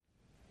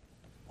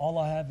All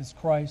I have is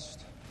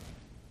Christ.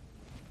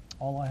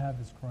 All I have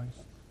is Christ.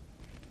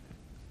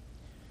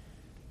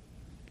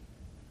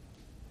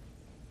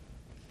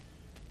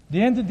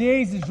 The end of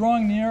days is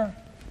drawing near.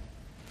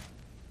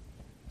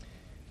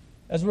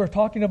 As we're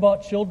talking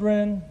about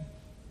children,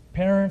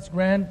 parents,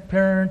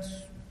 grandparents,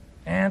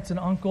 aunts and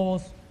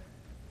uncles,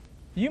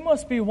 you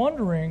must be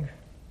wondering,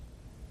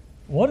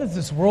 what is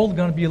this world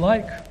going to be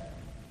like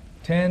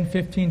 10,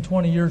 15,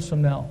 20 years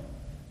from now?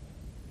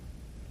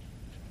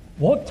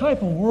 What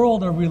type of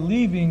world are we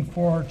leaving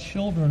for our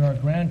children, our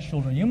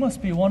grandchildren? You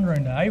must be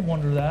wondering that. I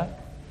wonder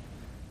that.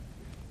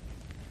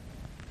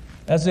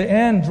 As the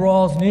end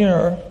draws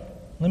near,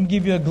 let me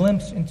give you a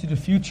glimpse into the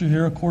future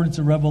here according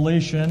to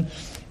Revelation.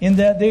 In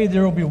that day,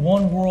 there will be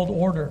one world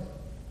order.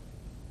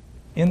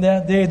 In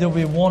that day, there will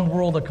be one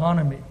world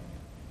economy.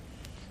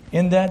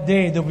 In that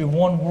day, there will be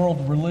one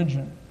world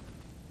religion.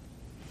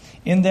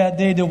 In that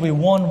day, there will be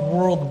one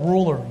world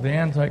ruler, the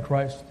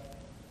Antichrist.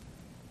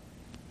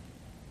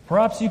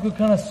 Perhaps you could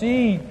kind of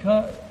see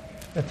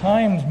the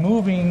times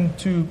moving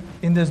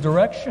in this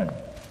direction.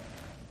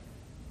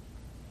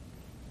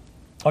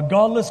 A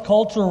godless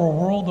culture will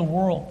rule the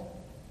world.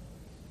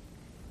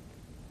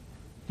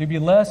 There'll be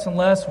less and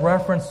less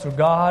reference to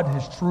God,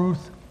 His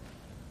truth,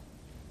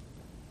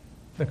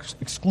 the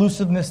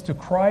exclusiveness to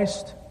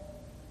Christ.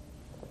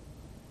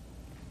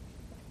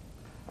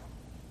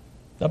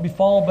 That'll be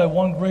followed by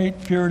one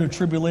great period of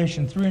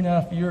tribulation,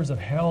 3.5 years of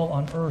hell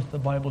on earth, the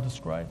Bible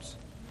describes.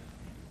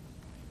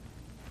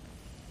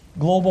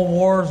 Global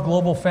wars,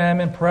 global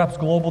famine, perhaps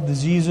global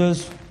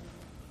diseases,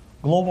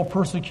 global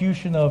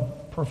persecution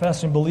of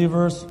professing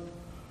believers,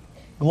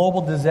 global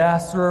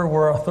disaster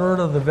where 1/3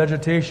 of the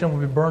vegetation will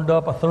be burned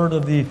up, 1/3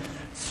 of the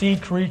sea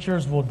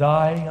creatures will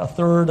die,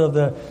 1/3 of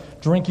the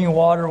drinking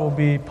water will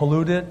be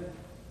polluted.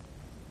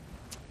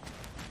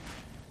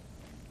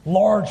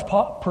 Large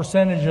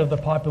percentage of the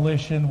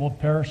population will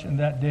perish in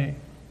that day.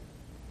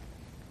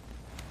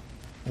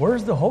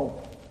 Where's the hope?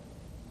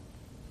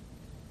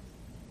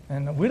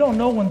 And we don't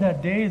know when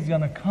that day is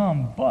going to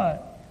come,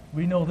 but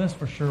we know this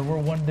for sure. We're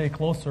one day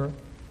closer,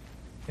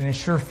 and it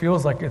sure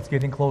feels like it's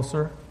getting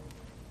closer.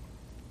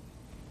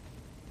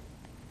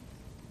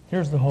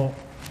 Here's the hope.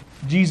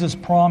 Jesus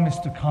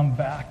promised to come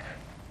back.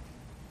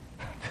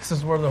 This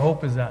is where the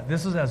hope is at.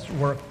 This is as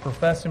we're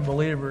professing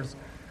believers.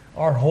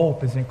 Our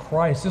hope is in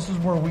Christ. This is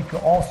where we can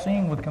all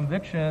sing with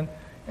conviction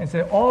and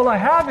say, all I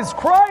have is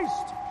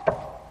Christ.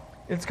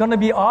 It's going to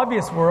be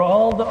obvious where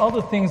all the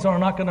other things are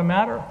not going to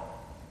matter.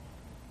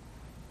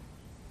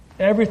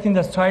 Everything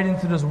that's tied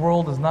into this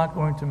world is not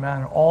going to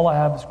matter. All I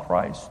have is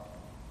Christ.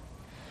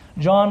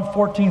 John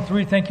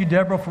 14:3, thank you,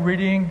 Deborah, for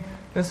reading.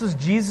 This is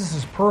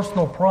Jesus'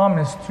 personal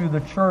promise to the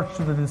church,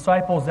 to the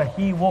disciples, that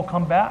He will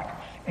come back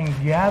and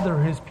gather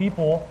His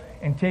people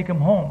and take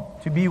them home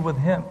to be with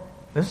Him.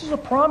 This is a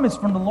promise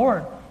from the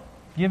Lord,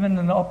 given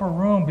in the upper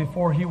room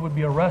before He would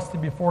be arrested,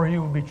 before He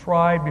would be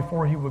tried,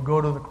 before He would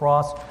go to the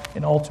cross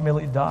and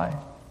ultimately die.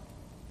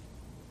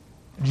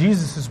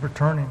 Jesus is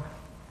returning.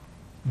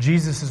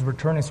 Jesus is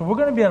returning. So we're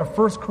going to be at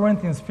 1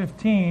 Corinthians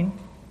 15.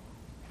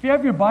 If you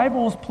have your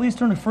Bibles, please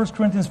turn to 1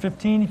 Corinthians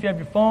 15. If you have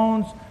your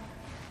phones,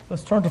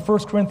 let's turn to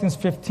 1 Corinthians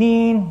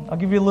 15. I'll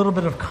give you a little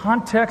bit of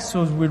context.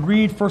 So as we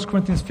read 1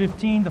 Corinthians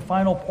 15, the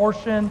final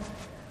portion,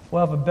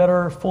 we'll have a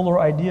better,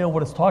 fuller idea of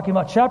what it's talking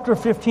about. Chapter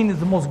 15 is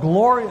the most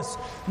glorious,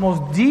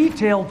 most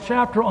detailed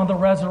chapter on the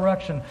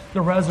resurrection.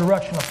 The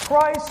resurrection of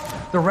Christ,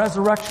 the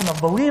resurrection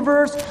of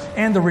believers,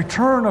 and the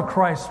return of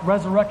Christ,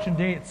 resurrection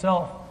day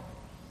itself.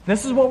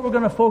 This is what we're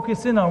going to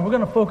focus in on. We're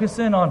going to focus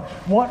in on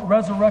what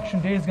resurrection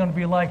day is going to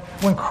be like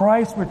when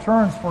Christ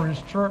returns for His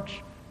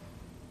church.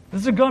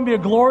 This is going to be a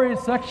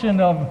glorious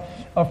section of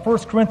 1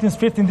 Corinthians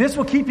 15. This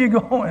will keep you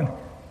going.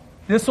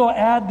 This will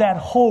add that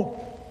hope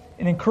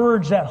and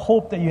encourage that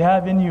hope that you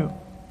have in you.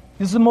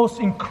 This is the most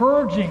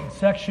encouraging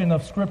section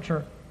of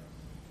Scripture.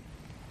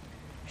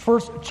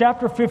 First,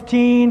 chapter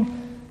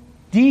 15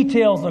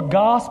 details the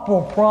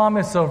gospel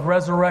promise of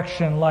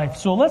resurrection life.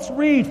 So let's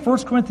read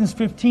 1 Corinthians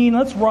 15.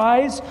 Let's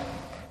rise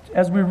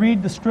as we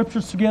read the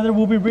Scriptures together.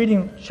 We'll be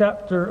reading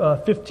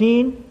chapter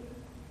 15,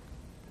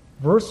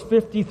 verse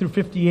 50 through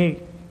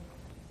 58.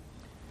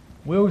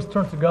 We always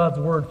turn to God's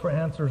Word for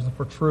answers and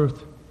for truth.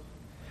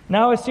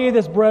 Now I say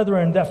this,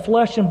 brethren, that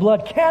flesh and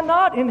blood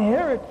cannot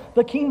inherit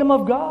the kingdom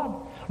of God,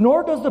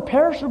 nor does the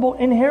perishable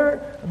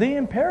inherit the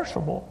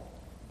imperishable.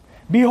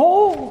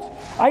 Behold,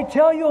 I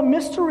tell you a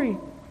mystery.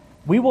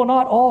 We will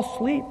not all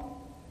sleep,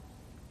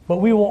 but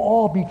we will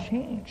all be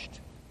changed.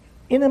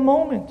 In a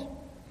moment,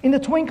 in the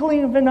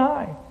twinkling of an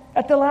eye,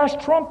 at the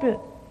last trumpet.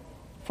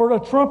 For the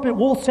trumpet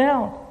will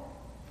sound,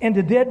 and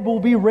the dead will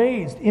be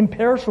raised,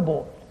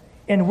 imperishable,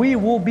 and we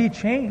will be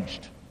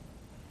changed.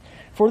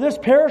 For this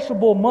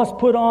perishable must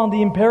put on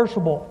the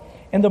imperishable,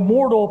 and the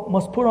mortal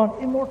must put on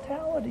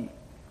immortality.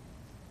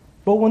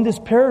 But when this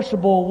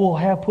perishable will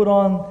have put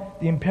on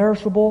the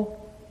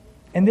imperishable,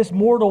 and this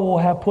mortal will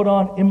have put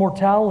on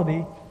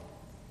immortality,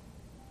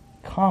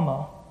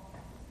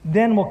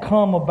 then will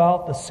come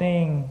about the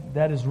saying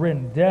that is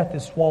written, death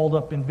is swallowed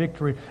up in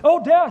victory.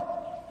 O death,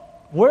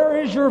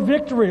 Where is your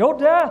victory, O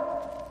death?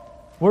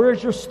 Where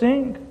is your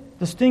sting?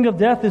 The sting of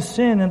death is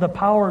sin, and the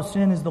power of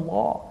sin is the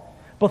law.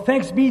 But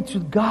thanks be to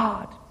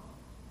God.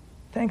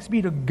 Thanks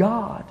be to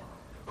God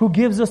who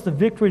gives us the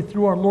victory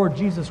through our Lord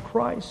Jesus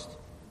Christ.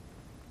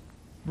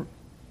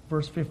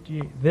 Verse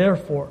 58.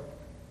 Therefore,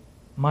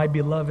 my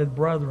beloved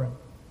brethren,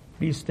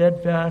 be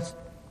steadfast,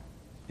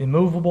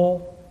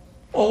 immovable,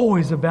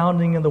 always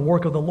abounding in the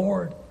work of the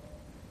Lord,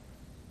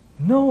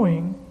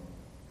 knowing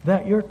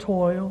that your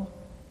toil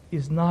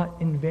is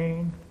not in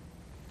vain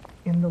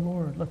in the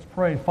Lord. Let's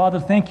pray. Father,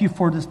 thank you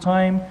for this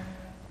time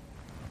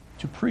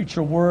to preach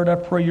your word. I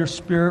pray your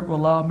Spirit will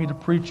allow me to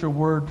preach your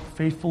word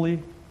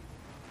faithfully.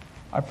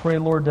 I pray,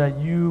 Lord, that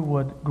you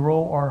would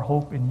grow our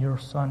hope in your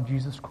Son,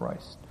 Jesus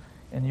Christ,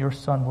 and your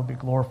Son will be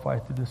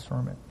glorified through this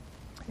sermon.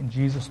 In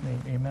Jesus'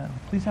 name, amen.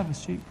 Please have a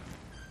seat.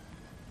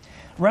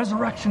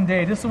 Resurrection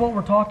Day. This is what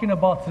we're talking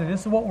about today.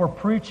 This is what we're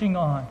preaching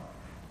on.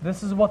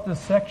 This is what this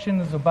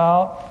section is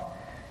about.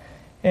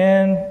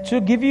 And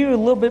to give you a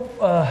little bit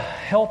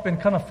help in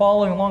kind of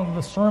following along with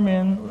the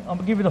sermon, I'm going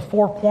to give you the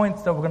 4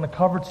 points that we're going to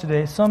cover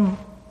today, some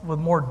with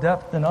more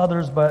depth than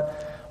others,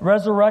 but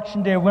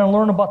Resurrection Day, we're going to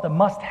learn about the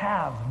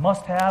must-have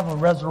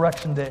of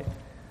Resurrection Day.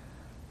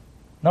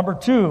 Number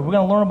 2, we're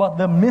going to learn about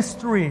the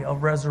mystery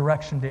of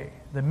Resurrection Day,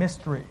 the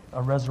mystery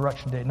of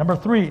Resurrection Day. Number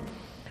 3,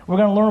 we're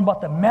going to learn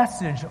about the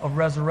message of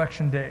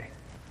Resurrection Day.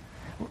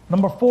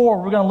 Number 4,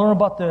 we're going to learn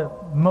about the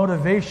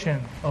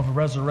motivation of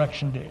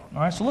Resurrection Day.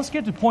 All right, so let's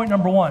get to point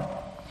number 1.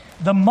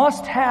 The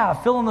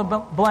must-have, fill in the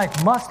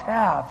blank,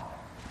 must-have.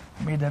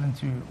 I made that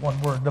into one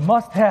word. The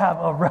must-have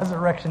of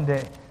Resurrection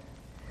Day.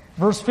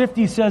 Verse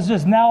 50 says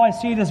this, Now I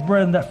say this,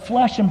 brethren, that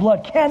flesh and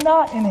blood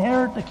cannot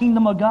inherit the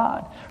kingdom of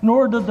God,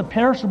 nor does the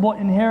perishable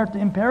inherit the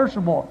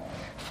imperishable.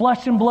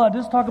 Flesh and blood,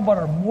 let's talk about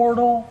our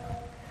mortal,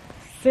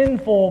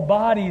 sinful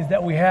bodies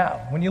that we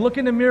have. When you look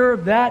in the mirror,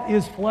 that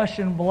is flesh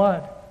and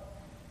blood.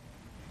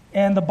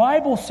 And the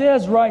Bible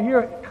says right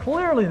here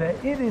clearly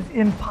that it is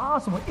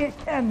impossible. It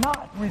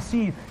cannot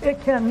receive.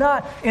 It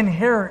cannot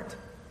inherit.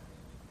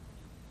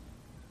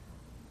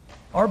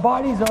 Our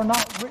bodies are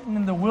not written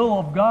in the will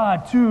of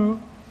God to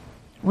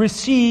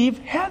receive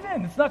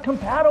heaven. It's not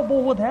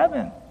compatible with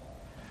heaven.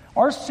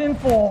 Our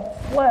sinful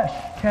flesh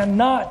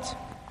cannot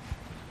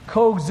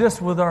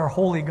coexist with our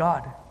holy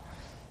God.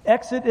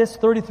 Exodus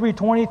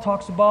 33:20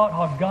 talks about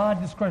how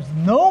God describes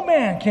no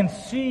man can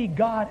see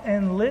God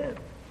and live.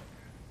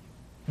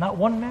 Not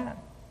one man.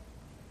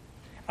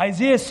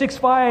 Isaiah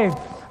 6:5,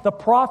 the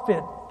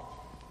prophet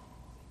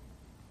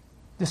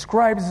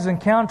describes his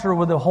encounter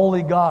with the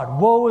holy God.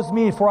 Woe is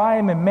me, for I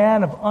am a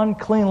man of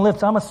unclean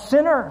lips. I'm a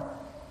sinner,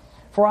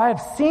 for I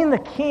have seen the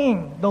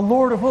King, the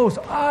Lord of hosts.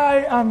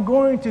 I am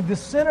going to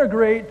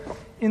disintegrate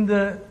in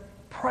the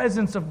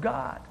presence of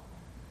God.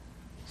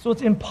 So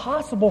it's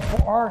impossible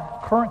for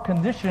our current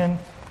condition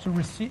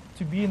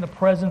to be in the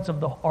presence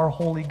of our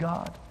holy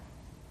God.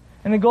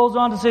 And it goes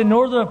on to say,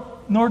 nor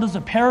does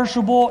the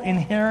perishable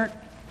inherit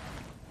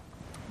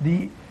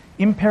the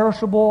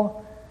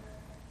imperishable.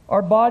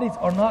 Our bodies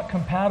are not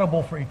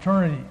compatible for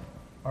eternity.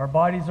 Our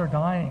bodies are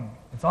dying.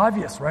 It's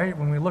obvious, right?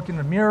 When we look in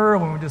the mirror,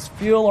 when we just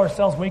feel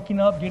ourselves waking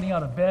up, getting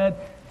out of bed,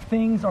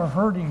 things are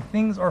hurting,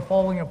 things are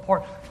falling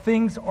apart,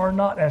 things are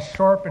not as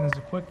sharp and as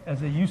quick as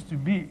they used to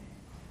be.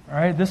 All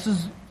right? This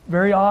is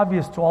very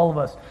obvious to all of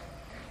us.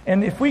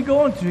 And if we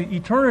go into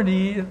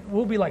eternity,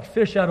 we'll be like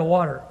fish out of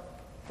water.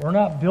 We're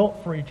not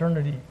built for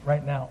eternity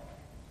right now.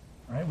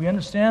 Right? We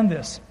understand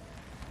this.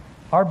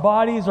 Our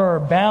bodies are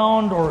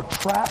bound or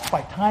trapped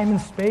by time and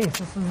space.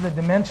 This is the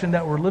dimension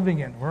that we're living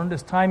in. We're in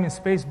this time and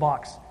space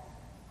box.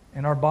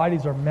 And our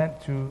bodies are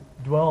meant to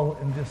dwell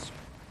in this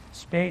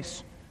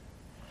space.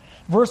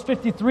 Verse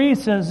 53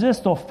 says this,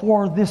 though,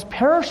 for this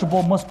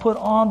perishable must put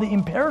on the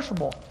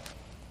imperishable,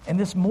 and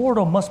this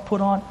mortal must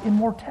put on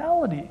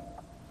immortality.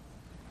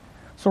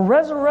 So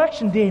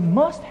Resurrection Day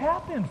must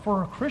happen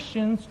for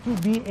Christians to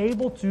be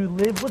able to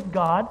live with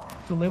God,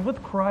 to live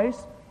with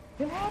Christ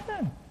in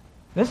heaven.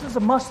 This is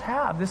a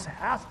must-have. This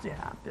has to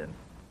happen.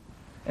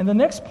 And the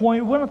next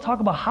point, we're going to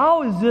talk about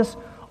how is this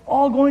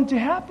all going to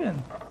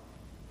happen.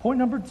 Point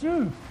number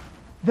 2,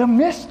 the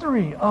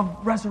mystery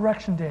of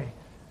Resurrection Day.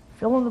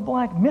 Fill in the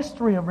blank,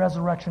 mystery of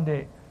Resurrection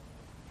Day.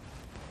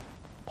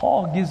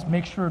 Paul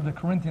makes sure the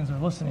Corinthians are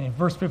listening.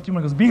 Verse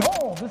 51 goes,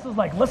 Behold, this is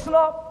like, listen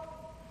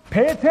up,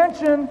 pay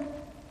attention.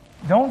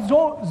 Don't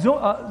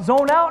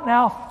zone out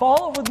now.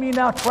 Follow with me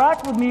now.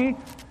 Track with me.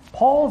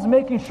 Paul's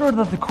making sure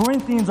that the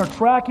Corinthians are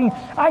tracking.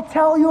 I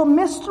tell you a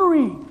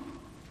mystery.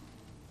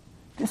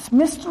 This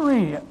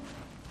mystery.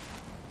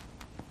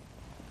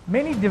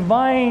 Many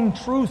divine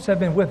truths have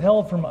been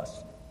withheld from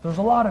us. There's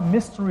a lot of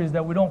mysteries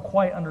that we don't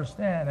quite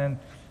understand. And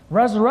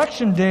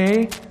Resurrection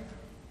Day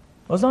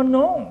was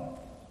unknown.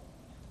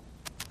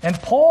 And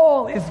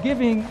Paul is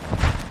giving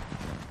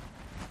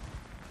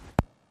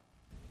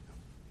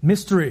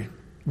mystery.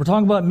 We're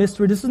talking about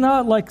mystery. This is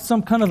not like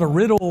some kind of a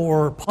riddle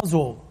or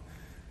puzzle.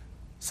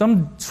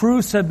 Some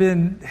truths have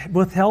been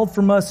withheld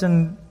from us,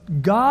 and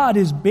God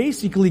is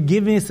basically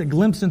giving us a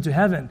glimpse into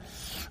heaven.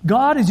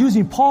 God is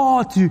using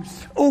Paul to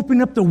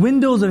open up the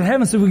windows of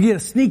heaven so we get a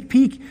sneak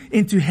peek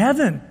into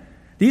heaven.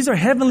 These are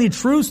heavenly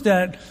truths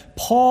that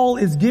Paul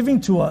is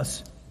giving to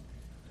us.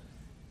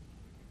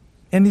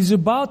 And he's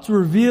about to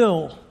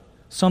reveal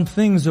some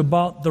things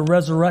about the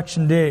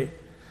resurrection day.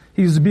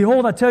 He says,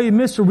 behold, I tell you,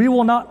 mister, we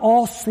will not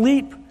all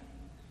sleep.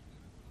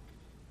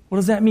 What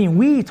does that mean?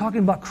 We, talking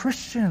about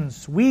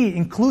Christians, we,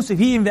 inclusive,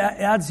 he even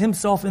adds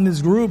himself in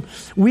this group.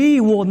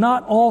 We will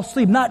not all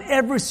sleep. Not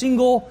every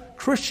single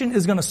Christian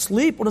is going to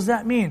sleep. What does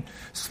that mean?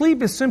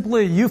 Sleep is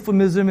simply a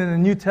euphemism in the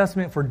New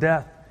Testament for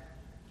death.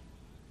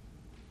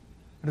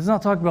 It does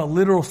not talk about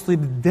literal sleep,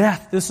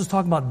 death. This is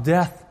talking about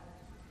death.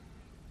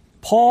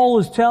 Paul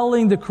is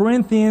telling the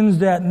Corinthians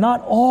that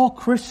not all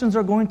Christians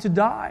are going to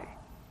die.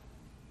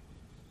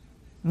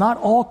 Not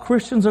all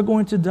Christians are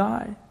going to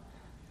die.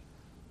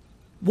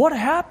 What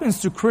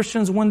happens to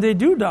Christians when they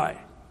do die?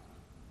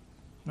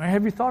 Right,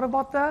 have you thought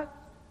about that?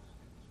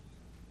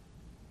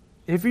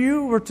 If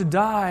you were to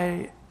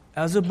die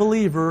as a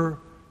believer,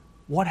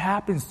 what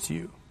happens to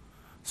you?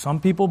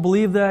 Some people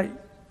believe that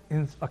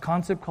in a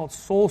concept called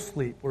soul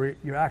sleep, where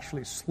you're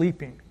actually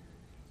sleeping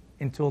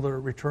until the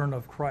return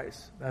of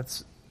Christ.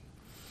 That's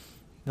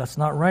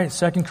not right.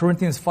 2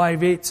 Corinthians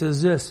 5:8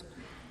 says this.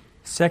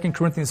 2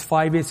 Corinthians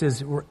 5:8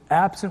 says, we're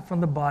absent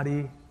from the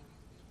body,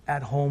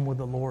 at home with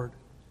the Lord.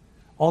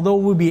 Although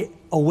we'll be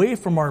away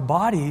from our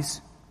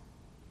bodies,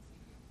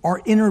 our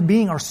inner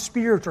being, our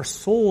spirits, our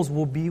souls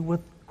will be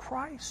with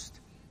Christ.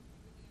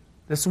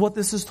 This is what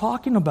this is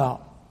talking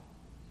about.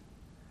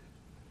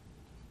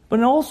 But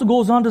it also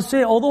goes on to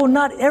say, although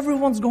not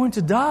everyone's going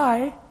to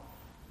die,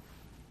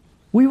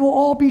 we will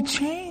all be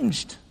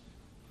changed,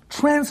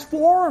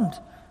 transformed,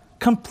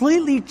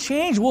 completely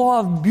changed.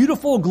 We'll have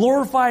beautiful,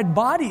 glorified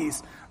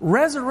bodies,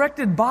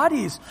 resurrected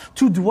bodies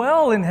to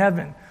dwell in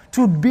heaven,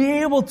 to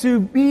be able to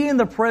be in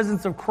the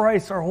presence of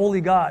Christ, our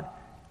holy God,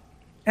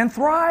 and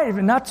thrive,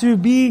 and not to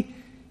be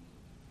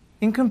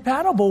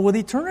incompatible with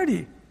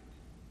eternity.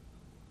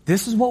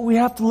 This is what we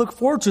have to look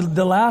forward to.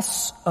 The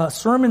last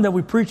sermon that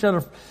we preached out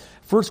of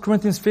 1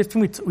 Corinthians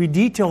 15, we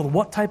detailed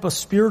what type of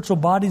spiritual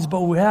bodies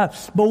we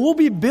have. But we'll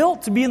be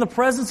built to be in the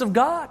presence of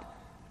God.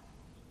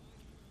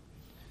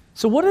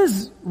 So what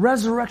is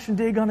Resurrection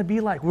Day going to be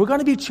like? We're going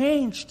to be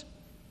changed.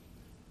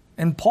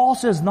 And Paul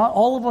says not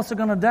all of us are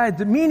going to die.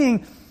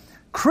 Meaning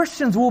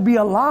Christians will be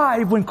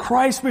alive when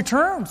Christ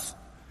returns.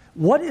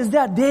 What is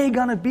that day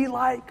going to be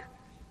like?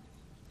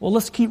 Well,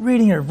 let's keep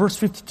reading here. Verse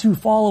 52,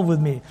 follow with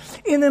me.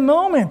 In a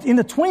moment, in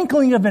the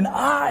twinkling of an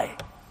eye,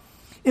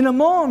 in a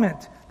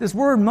moment, this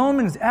word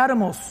moment is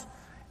atomos.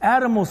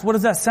 Atomos, what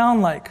does that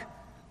sound like?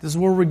 This is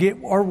where we get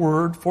our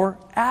word for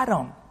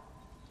atom.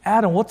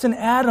 Atom, what's an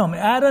atom?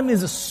 Atom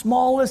is the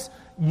smallest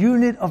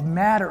unit of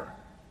matter.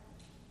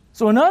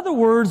 So in other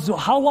words,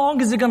 how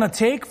long is it going to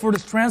take for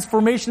this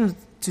transformation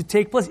to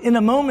take place? In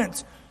a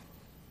moment.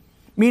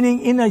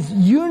 Meaning in a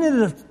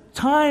unit of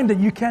time that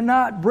you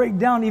cannot break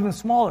down even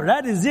smaller.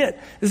 That is it.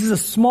 This is the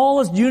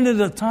smallest unit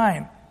of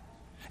time.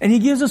 And he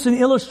gives us an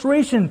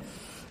illustration.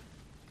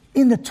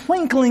 In the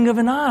twinkling of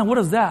an eye. What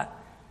is that?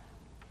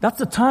 That's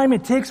the time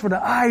it takes for the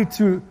eye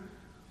to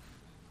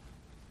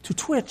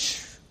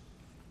twitch.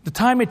 The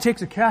time it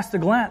takes to cast a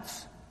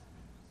glance.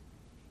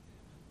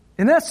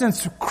 In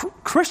essence,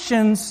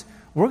 Christians,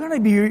 we're going to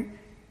be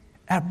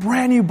at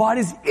brand new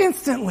bodies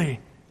instantly.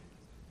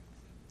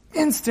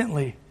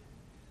 Instantly.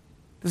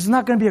 This is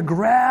not going to be a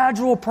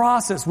gradual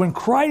process. When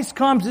Christ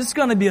comes, this is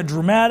going to be a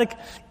dramatic,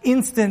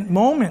 instant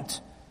moment.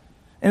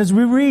 And as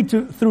we read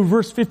through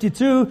verse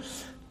 52,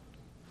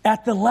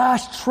 at the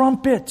last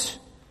trumpet.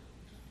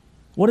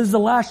 What does the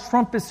last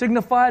trumpet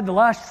signify? The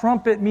last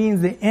trumpet means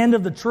the end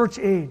of the church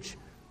age,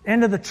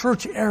 end of the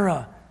church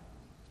era.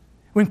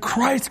 When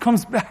Christ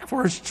comes back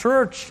for His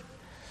church,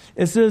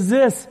 it says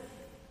this,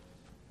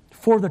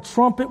 for the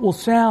trumpet will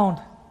sound.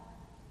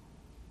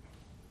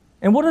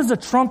 And what does the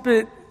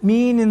trumpet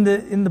mean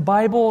in the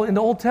Bible, in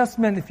the Old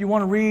Testament? If you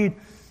want to read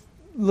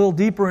a little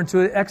deeper into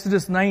it,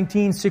 Exodus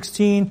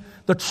 19:16,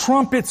 the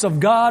trumpets of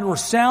God were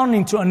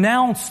sounding to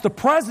announce the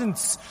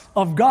presence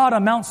of God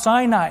on Mount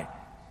Sinai.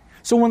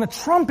 So when the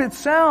trumpet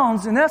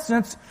sounds, in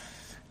essence,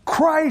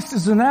 Christ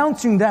is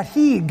announcing that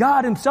He,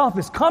 God Himself,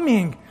 is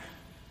coming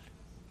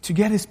to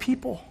get His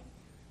people.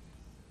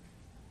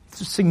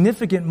 It's a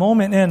significant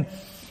moment.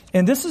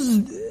 And this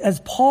is, as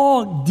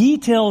Paul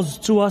details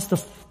to us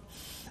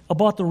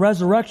about the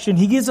resurrection,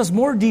 he gives us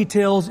more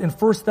details in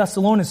 1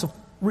 Thessalonians. So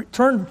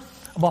turn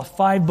about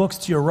 5 books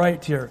to your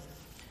right here.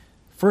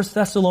 1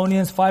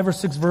 Thessalonians, 5 or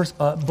 6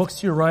 books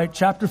to your right,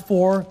 chapter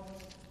 4,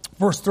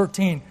 verse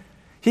 13.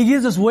 He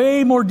gives us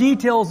way more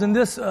details in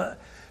this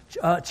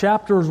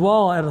chapter as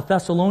well out of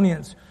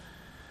Thessalonians.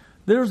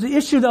 There's the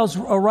issue that was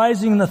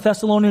arising in the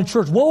Thessalonian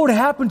church. What would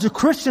happen to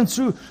Christians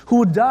who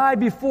would die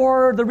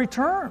before the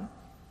return?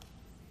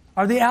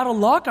 Are they out of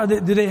luck?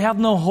 Do they have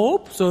no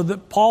hope? So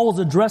that Paul was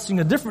addressing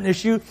a different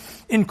issue.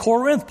 In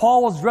Corinth,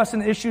 Paul was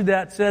addressing an issue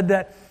that said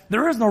that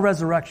there is no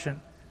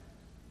resurrection.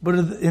 But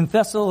in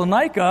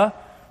Thessalonica,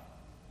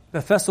 The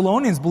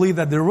Thessalonians believed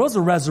that there was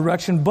a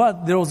resurrection,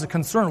 but there was a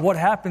concern. What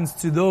happens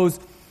to those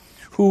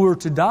who were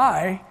to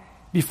die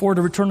before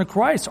the return of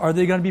Christ? Are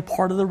they going to be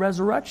part of the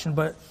resurrection?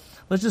 But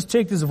let's just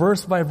take this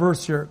verse by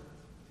verse here.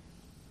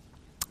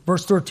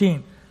 Verse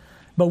 13.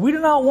 But we do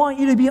not want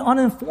you to be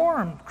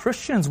uninformed.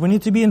 Christians, we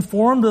need to be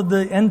informed of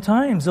the end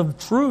times, of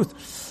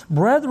truth.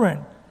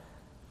 Brethren,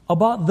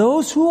 about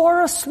those who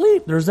are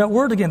asleep. There's that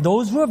word again.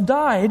 Those who have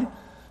died,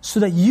 so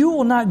that you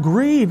will not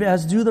grieve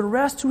as do the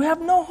rest who have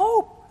no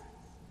hope.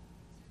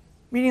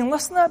 Meaning,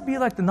 let's not be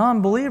like the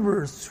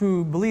non-believers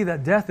who believe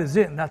that death is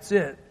it and that's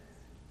it.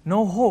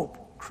 No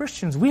hope.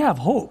 Christians, we have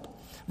hope.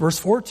 Verse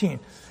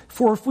 14.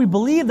 For if we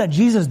believe that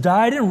Jesus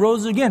died and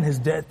rose again, his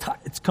death,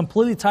 it's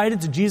completely tied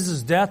into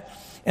Jesus'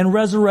 death and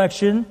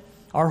resurrection,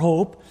 our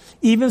hope.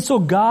 Even so,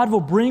 God will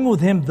bring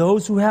with him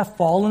those who have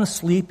fallen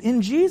asleep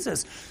in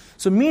Jesus.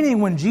 So meaning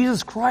when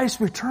Jesus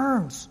Christ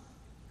returns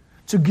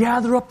to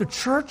gather up the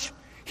church,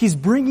 he's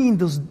bringing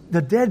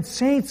the dead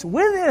saints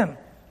with him.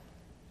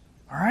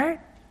 All right?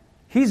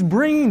 He's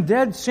bringing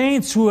dead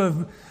saints who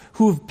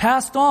have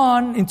passed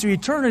on into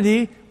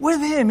eternity with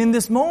him in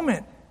this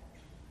moment.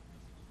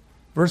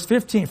 Verse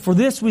 15, for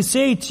this we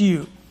say to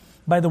you,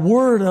 by the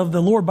word of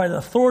the Lord, by the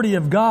authority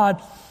of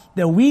God,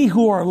 that we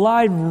who are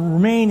alive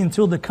remain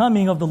until the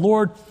coming of the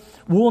Lord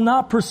will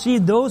not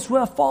precede those who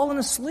have fallen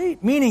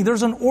asleep. Meaning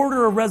there's an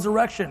order of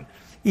resurrection,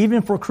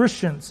 even for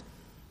Christians.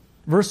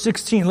 Verse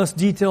 16, let's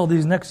detail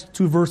these next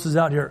two verses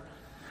out here.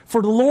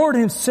 For the Lord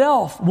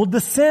himself will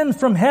descend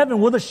from heaven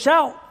with a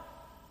shout.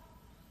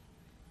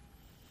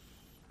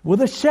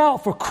 With a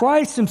shout, for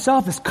Christ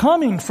himself is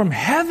coming from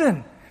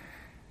heaven.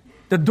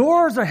 The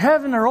doors of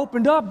heaven are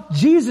opened up.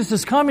 Jesus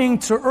is coming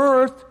to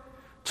earth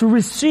to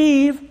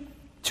receive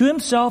to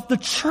himself the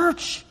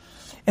church.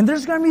 And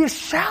there's going to be a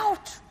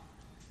shout.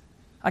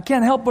 I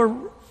can't help but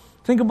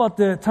think about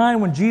the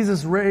time when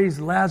Jesus raised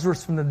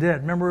Lazarus from the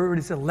dead. Remember what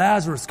he said,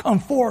 Lazarus, come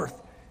forth,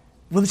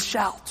 with a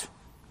shout.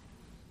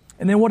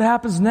 And then what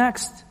happens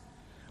next?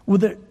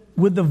 With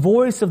the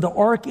voice of the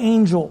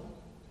archangel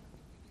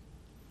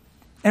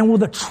and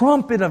with the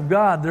trumpet of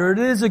God, there it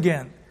is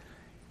again.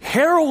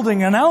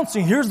 Heralding,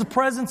 announcing, here's the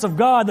presence of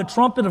God, the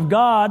trumpet of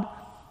God.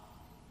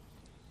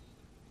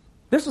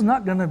 This is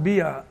not going to be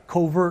a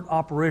covert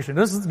operation.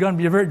 This is going to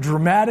be a very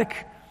dramatic,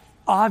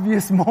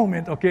 obvious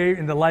moment, okay,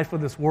 in the life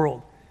of this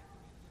world.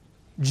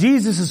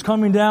 Jesus is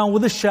coming down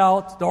with a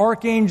shout. The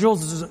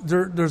archangels,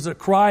 there's a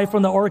cry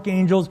from the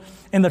archangels,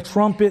 and the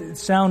trumpet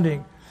is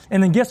sounding.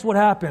 And then guess what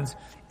happens?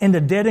 And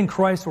the dead in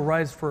Christ will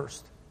rise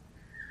first.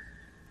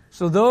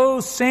 So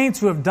those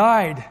saints who have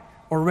died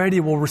already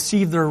will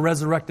receive their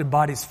resurrected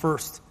bodies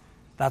first.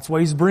 That's why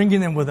he's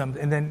bringing them with him.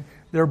 And then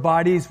their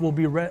bodies will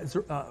be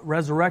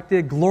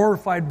resurrected,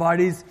 glorified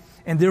bodies,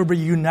 and they'll be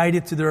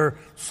united to their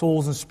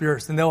souls and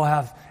spirits. And they'll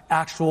have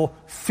actual,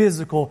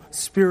 physical,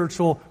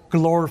 spiritual,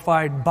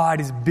 glorified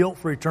bodies built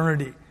for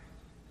eternity.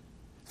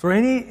 So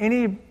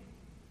any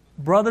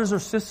brothers or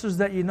sisters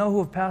that you know who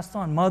have passed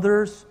on,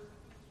 mothers,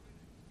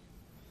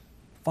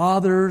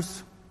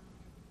 fathers,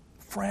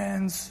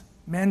 friends,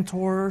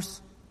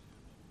 mentors,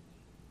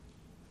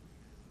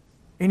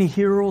 any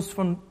heroes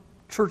from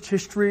church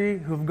history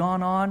who have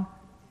gone on,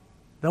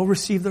 they'll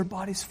receive their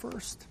bodies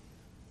first.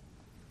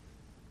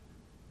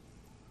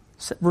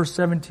 Verse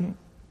 17.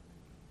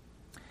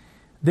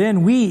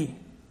 Then we,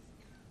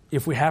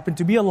 if we happen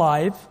to be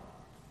alive,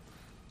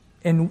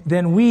 and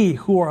then we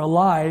who are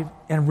alive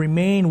and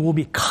remain will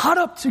be caught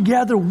up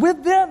together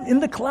with them in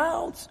the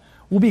clouds.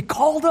 We'll be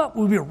called up,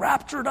 we'll be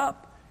raptured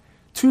up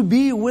to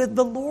be with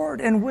the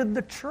Lord and with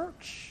the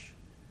church.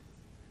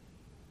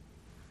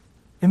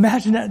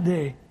 Imagine that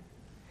day.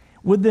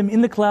 With them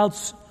in the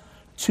clouds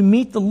to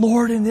meet the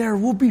Lord in there.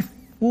 We'll be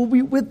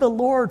with the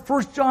Lord.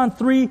 1 John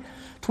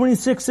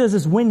 3:26 says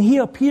this, when he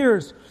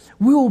appears,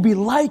 we will be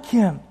like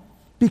him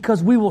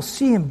because we will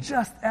see him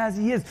just as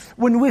he is.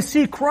 When we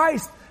see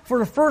Christ for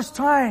the first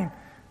time,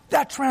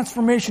 that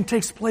transformation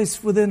takes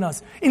place within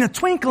us. In a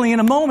twinkling, in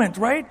a moment,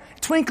 right?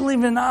 Twinkling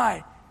of an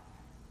eye.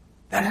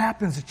 That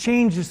happens. The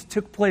changes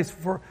took place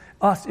for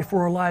us if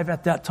we're alive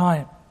at that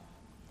time.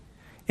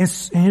 And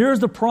here's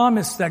the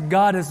promise that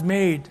God has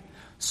made.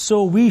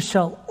 So we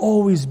shall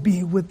always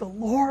be with the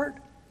Lord.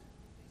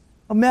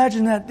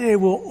 Imagine that day.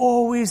 We'll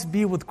always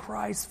be with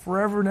Christ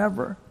forever and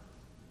ever.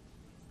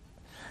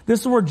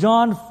 This is where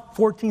John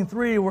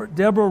 14:3, where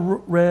Deborah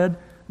read,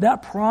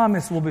 that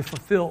promise will be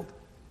fulfilled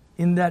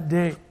in that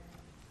day.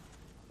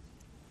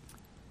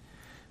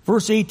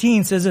 Verse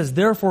 18 says this,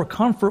 therefore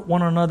comfort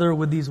one another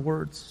with these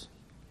words.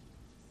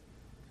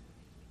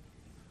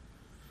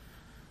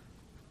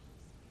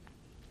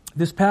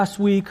 This past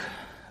week,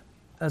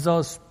 as I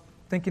was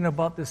thinking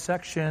about this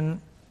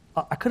section,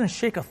 I couldn't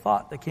shake a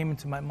thought that came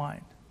into my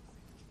mind.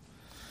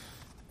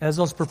 As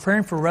I was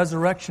preparing for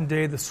Resurrection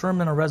Day, the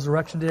sermon on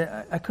Resurrection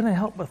Day, I couldn't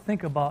help but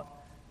think about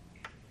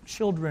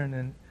children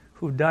and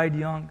who died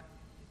young.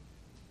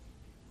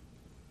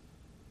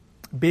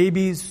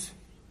 Babies,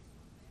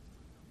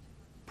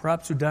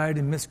 perhaps who died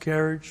in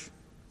miscarriage.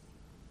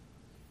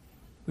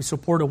 We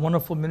support a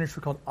wonderful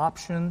ministry called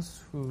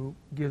Options, who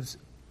gives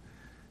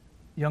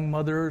young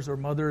mothers or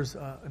mothers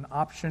an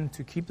option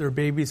to keep their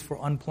babies for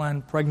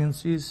unplanned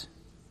pregnancies.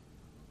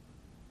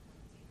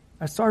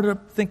 I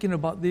started thinking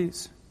about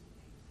these.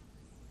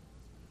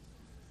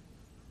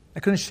 I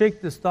couldn't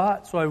shake this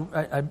thought, so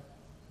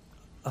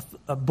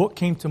a book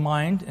came to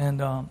mind,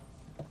 and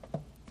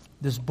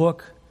this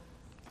book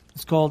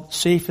is called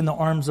Safe in the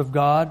Arms of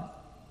God,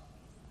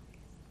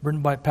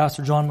 written by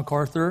Pastor John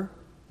MacArthur.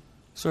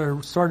 So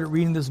I started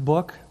reading this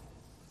book.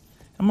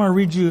 I'm going to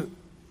read you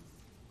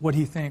what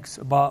he thinks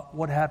about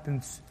what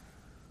happens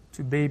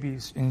to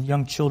babies and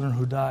young children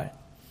who die.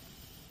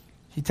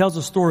 He tells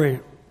a story.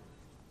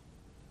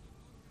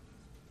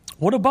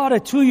 What about a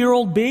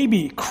 2-year-old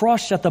baby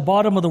crushed at the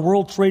bottom of the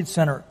World Trade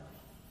Center?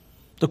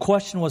 The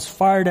question was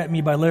fired at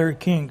me by Larry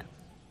King.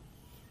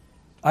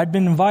 I'd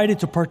been invited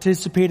to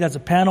participate as a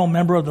panel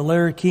member of the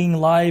Larry King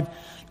live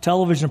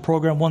television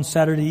program one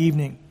Saturday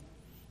evening.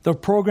 The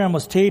program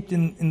was taped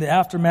in the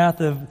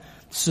aftermath of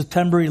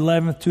September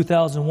 11th,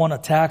 2001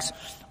 attacks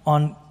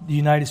on the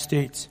United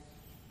States.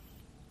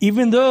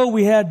 Even though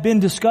we had been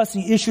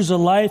discussing issues of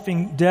life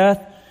and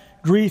death,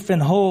 grief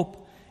and hope,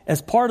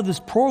 as part of this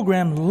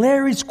program,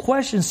 Larry's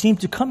question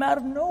seemed to come out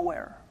of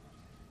nowhere.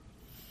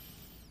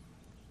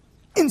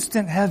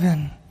 Instant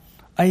heaven.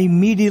 I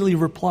immediately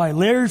replied.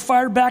 Larry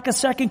fired back a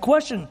second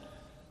question.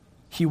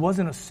 He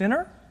wasn't a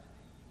sinner?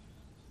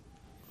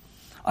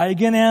 I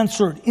again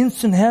answered,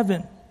 instant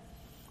heaven.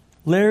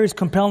 Larry's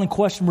compelling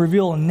question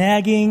revealed a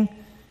nagging,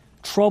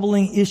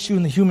 troubling issue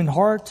in the human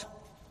heart.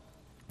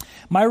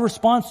 My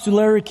response to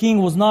Larry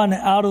King was not an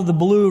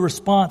out-of-the-blue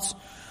response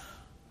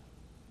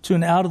to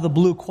an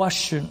out-of-the-blue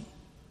question.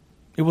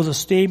 It was a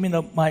statement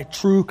of my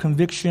true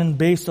conviction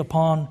based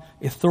upon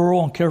a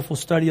thorough and careful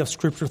study of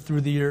Scripture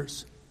through the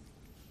years.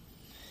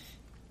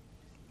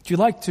 If you'd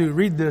like to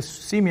read this,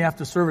 see me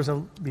after service.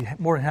 I'll be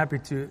more than happy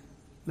to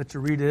let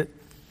you read it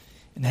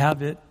and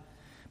have it.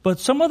 But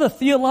some of the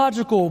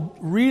theological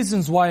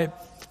reasons why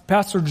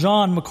Pastor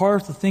John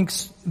MacArthur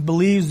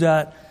believes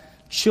that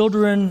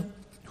children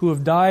who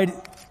have died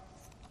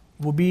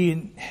will be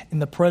in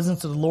the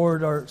presence of the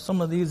Lord are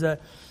some of these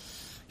that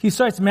he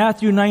cites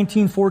Matthew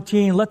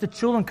 19:14, let the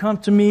children come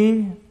to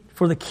me,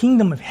 for the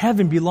kingdom of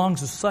heaven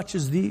belongs to such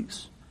as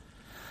these.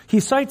 He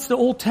cites the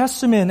Old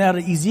Testament out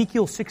of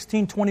Ezekiel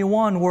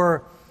 16:21,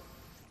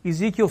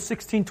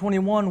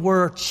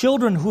 where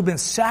children who've been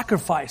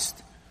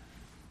sacrificed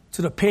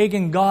to the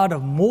pagan god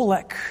of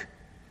Molech,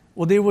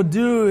 what they would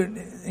do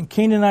in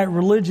Canaanite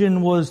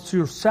religion was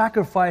to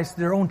sacrifice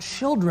their own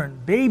children,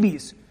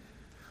 babies,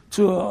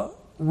 to a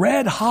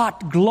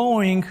red-hot,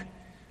 glowing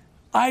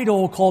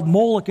idol called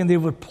Moloch, and they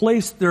would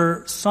place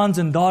their sons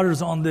and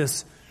daughters on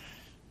this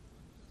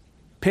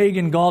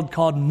pagan god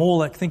called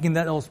Moloch, thinking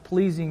that it was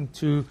pleasing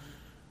to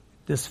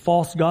this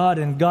false god.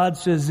 And God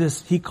says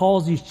this, He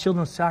calls these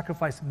children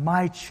sacrifice,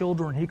 my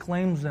children. He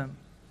claims them.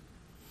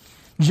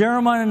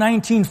 Jeremiah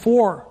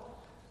 19:4,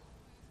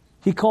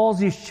 He calls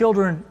these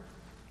children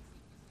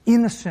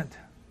innocent.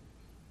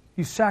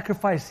 You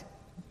sacrifice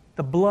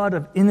the blood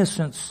of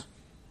innocence.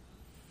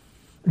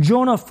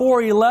 Jonah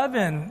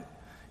 4:11,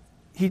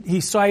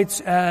 he cites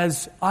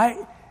as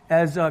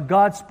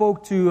God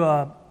spoke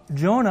to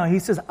Jonah. He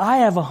says, I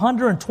have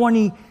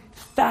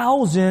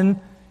 120,000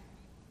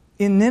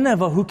 in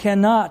Nineveh who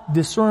cannot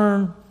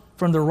discern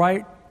from the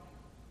right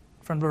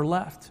from their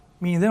left.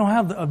 Meaning they don't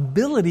have the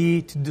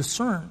ability to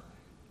discern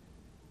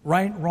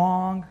right,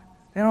 wrong.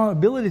 They don't have the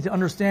ability to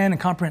understand and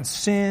comprehend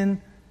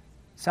sin,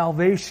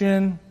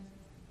 salvation,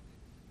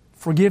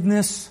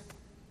 forgiveness.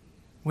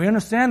 We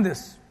understand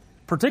this.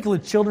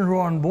 Particularly children who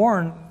are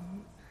unborn,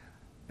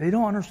 they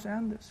don't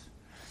understand this.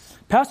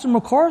 Pastor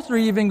MacArthur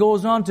even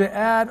goes on to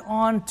add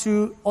on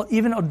to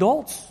even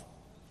adults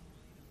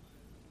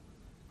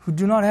who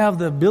do not have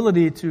the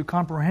ability to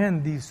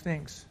comprehend these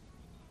things.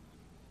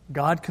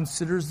 God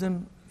considers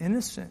them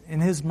innocent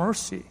in His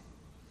mercy.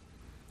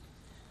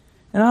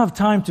 And I don't have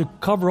time to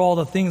cover all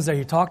the things that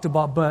he talked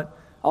about, but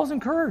I was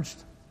encouraged.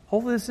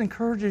 Hopefully this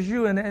encourages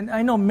you. And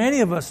I know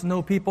many of us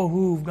know people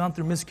who've gone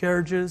through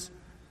miscarriages.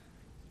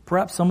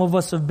 Perhaps some of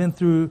us have been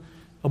through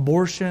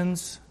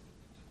abortions.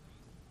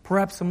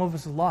 Perhaps some of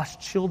us have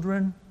lost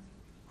children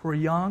who are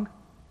young.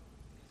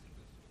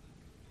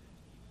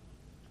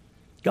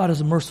 God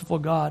is a merciful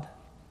God.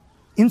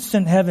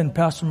 Instant heaven,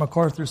 Pastor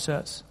MacArthur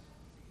says.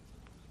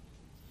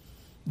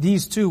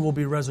 These too will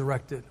be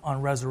resurrected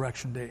on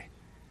Resurrection Day.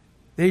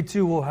 They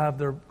too will have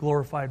their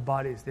glorified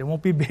bodies. They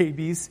won't be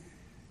babies,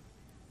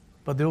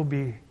 but they'll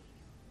be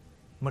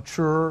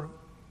mature,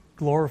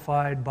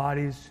 glorified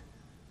bodies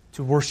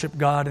to worship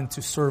God and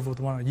to serve with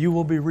one another. You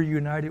will be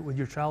reunited with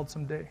your child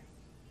someday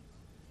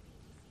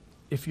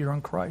if you're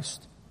in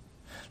Christ.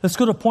 Let's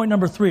go to point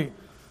number 3.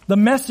 The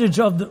message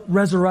of the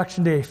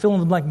Resurrection Day. Fill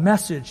in the blank,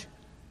 message.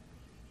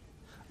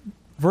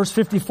 Verse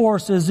 54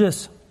 says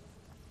this.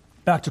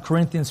 Back to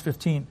Corinthians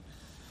 15.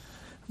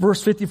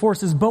 Verse 54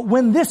 says, but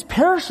when this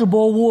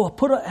perishable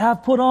will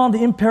have put on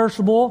the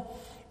imperishable,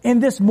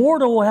 and this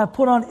mortal will have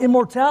put on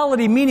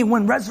immortality, meaning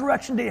when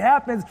Resurrection Day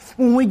happens,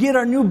 when we get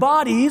our new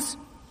bodies,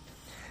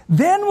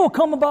 Then will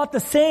come about the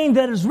saying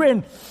that is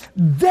written,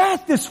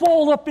 death is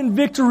swallowed up in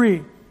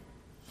victory.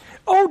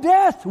 O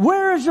death,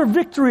 where is your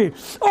victory?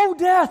 O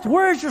death,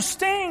 where is your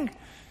sting?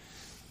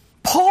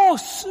 Paul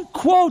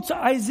quotes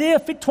Isaiah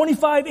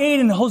 25:8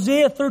 and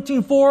Hosea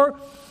 13:4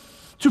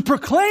 to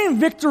proclaim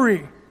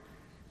victory.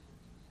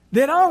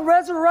 That on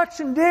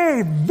Resurrection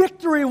Day,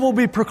 victory will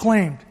be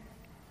proclaimed.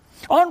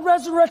 On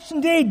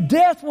Resurrection Day,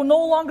 death will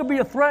no longer be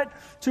a threat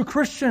to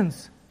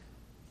Christians.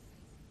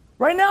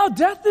 Right now,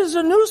 death is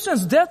a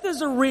nuisance. Death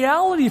is a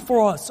reality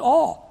for us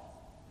all.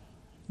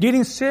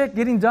 Getting sick,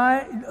 dying,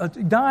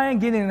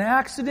 getting in an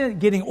accident,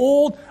 getting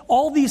old,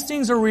 all these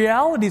things are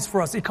realities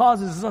for us. It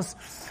causes us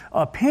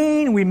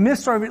pain. We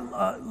miss our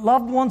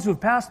loved ones who have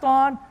passed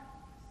on.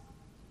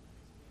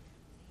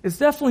 It's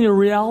definitely a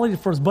reality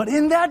for us. But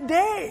in that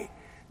day,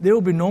 there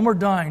will be no more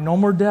dying, no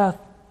more death.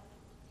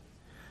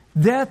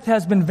 Death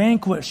has been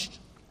vanquished.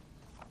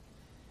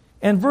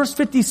 And verse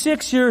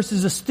 56 here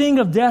says, the sting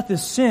of death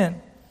is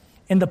sin,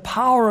 and the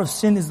power of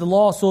sin is the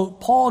law. So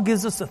Paul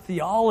gives us a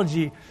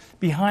theology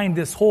behind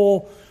this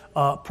whole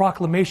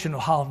proclamation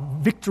of how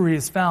victory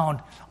is found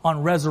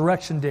on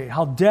Resurrection Day,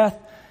 how death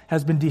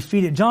has been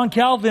defeated. John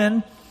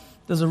Calvin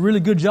does a really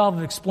good job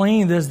of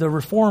explaining this, the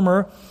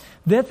reformer.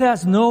 Death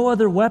has no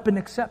other weapon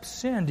except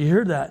sin. Do you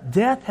hear that?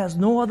 Death has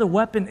no other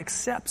weapon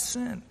except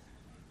sin,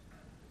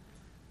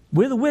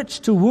 with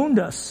which to wound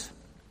us.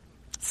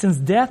 Since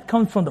death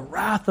comes from the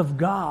wrath of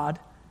God,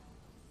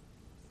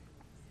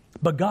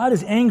 but God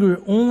is angry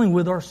only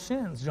with our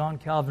sins, John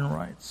Calvin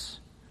writes.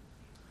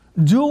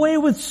 Do away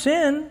with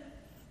sin,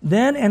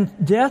 then,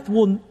 and death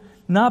will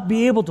not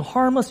be able to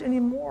harm us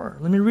anymore.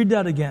 Let me read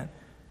that again.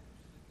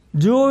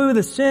 Do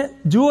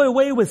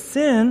away with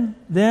sin,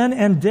 then,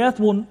 and death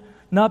will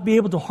not be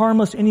able to harm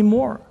us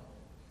anymore.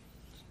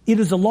 It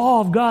is the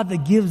law of God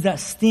that gives that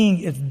sting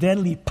its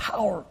deadly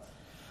power.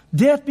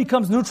 Death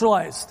becomes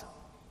neutralized.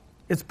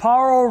 Its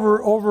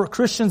power over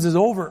Christians is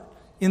over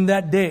in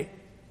that day.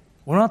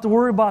 We don't have to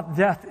worry about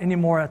death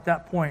anymore at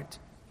that point.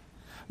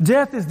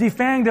 Death is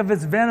defanged of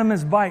its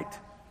venomous bite.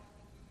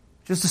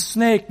 Just a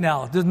snake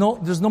now. There's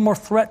no more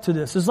threat to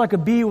this. It's like a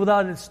bee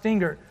without its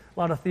stinger. A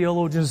lot of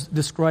theologians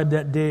describe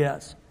that day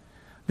as.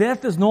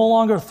 Death is no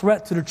longer a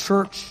threat to the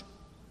church.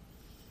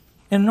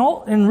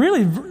 And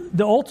really,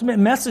 the ultimate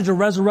message of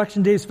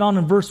Resurrection Day is found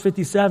in verse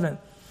 57.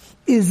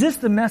 Is this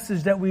the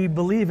message that we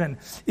believe in?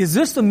 Is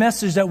this the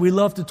message that we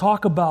love to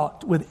talk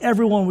about with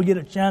everyone we get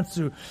a chance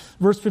to?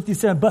 Verse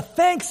 57, but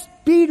thanks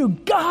be to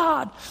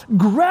God,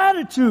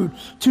 gratitude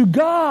to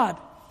God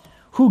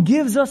who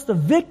gives us the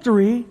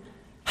victory.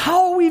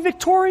 How are we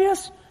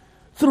victorious?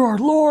 Through our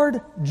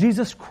Lord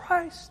Jesus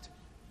Christ.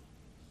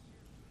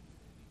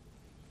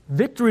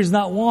 Victory is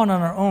not won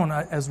on our own,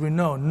 as we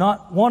know.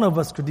 Not one of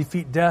us could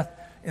defeat death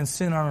and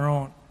sin on our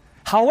own.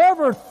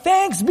 However,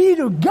 thanks be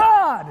to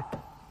God.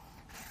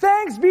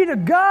 Thanks be to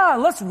God.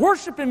 Let's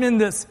worship Him in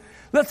this.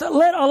 Let's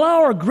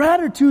allow our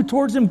gratitude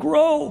towards Him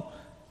grow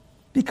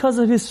because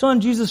of His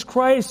Son, Jesus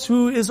Christ,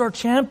 who is our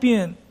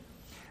champion.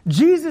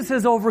 Jesus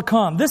has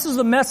overcome. This is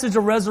the message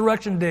of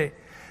Resurrection Day.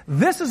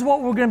 This is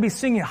what we're going to be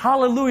singing.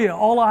 Hallelujah.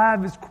 All I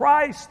have is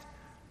Christ.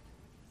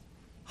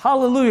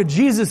 Hallelujah.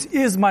 Jesus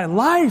is my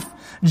life.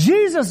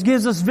 Jesus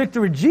gives us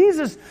victory.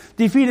 Jesus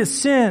defeated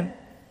sin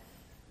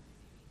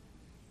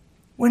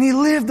when He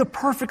lived the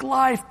perfect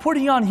life,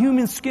 putting on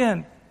human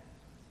skin.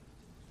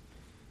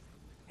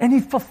 And He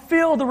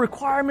fulfilled the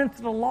requirements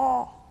of the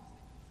law.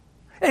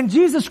 And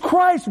Jesus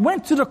Christ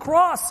went to the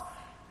cross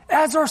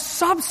as our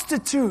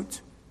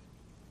substitute.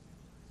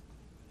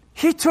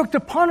 He took the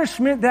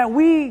punishment that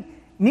we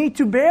need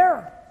to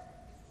bear.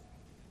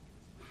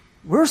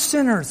 We're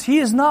sinners. He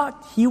is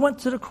not. He went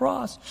to the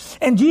cross.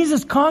 And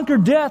Jesus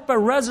conquered death by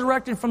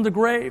resurrecting from the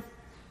grave.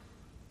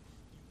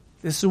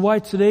 This is why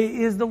today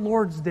is the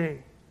Lord's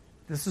Day.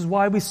 This is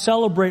why we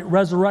celebrate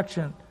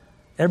resurrection.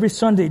 Every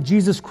Sunday,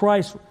 Jesus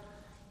Christ,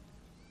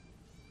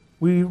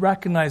 we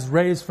recognize,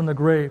 raised from the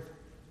grave.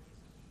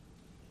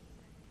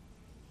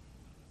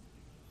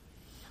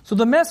 So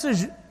the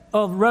message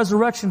of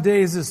Resurrection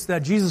Day is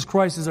that Jesus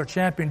Christ is our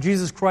champion.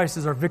 Jesus Christ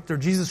is our victor.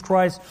 Jesus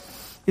Christ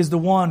is the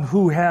one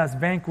who has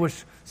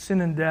vanquished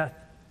sin and death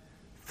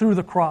through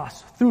the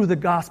cross, through the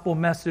gospel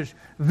message.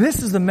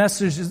 This is the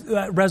message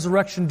that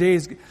Resurrection Day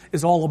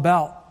is all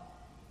about.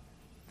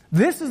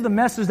 This is the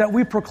message that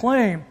we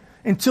proclaim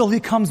until He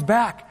comes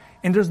back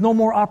and there's no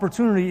more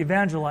opportunity to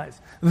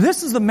evangelize.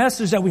 This is the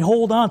message that we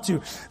hold on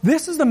to.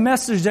 This is the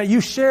message that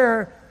you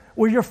share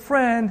with your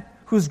friend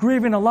who's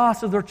grieving the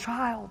loss of their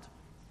child.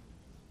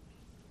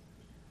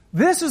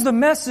 This is the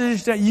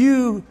message that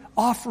you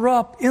offer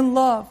up in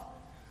love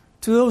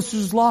to those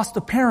who's lost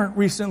a parent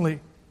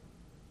recently.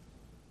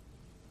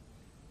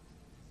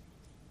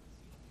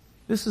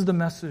 This is the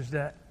message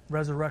that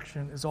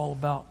resurrection is all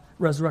about.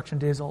 Resurrection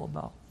Day is all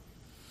about.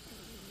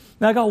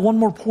 Now I got one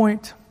more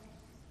point.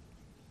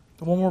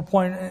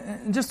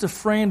 And just to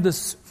frame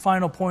this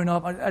final point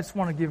up, I just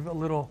want to give a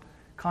little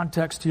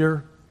context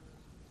here.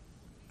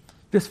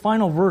 This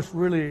final verse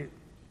really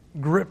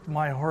gripped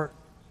my heart,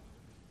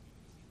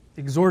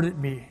 exhorted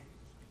me,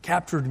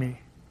 captured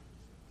me.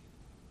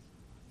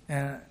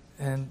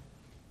 and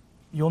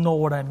you'll know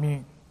what I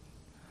mean.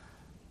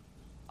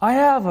 I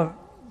have a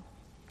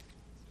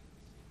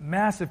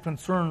massive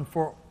concern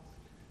for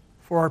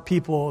our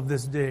people of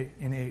this day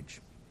and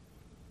age,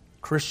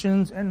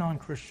 Christians and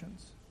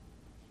non-Christians.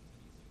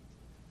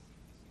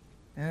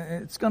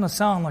 And it's going to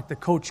sound like the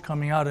coach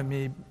coming out of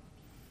me,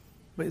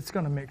 but it's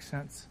going to make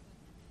sense.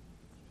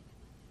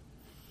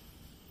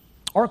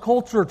 Our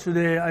culture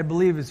today, I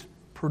believe, is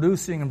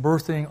producing and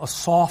birthing a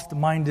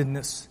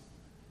soft-mindedness,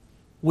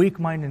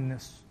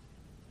 weak-mindedness,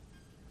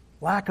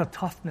 lack of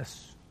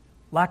toughness,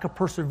 lack of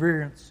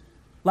perseverance,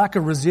 lack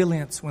of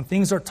resilience. When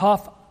things are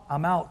tough,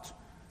 I'm out.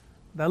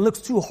 That looks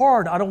too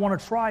hard. I don't want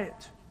to try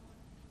it.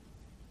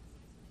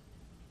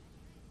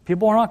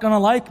 People are not going to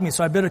like me,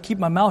 so I better keep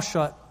my mouth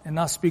shut and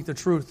not speak the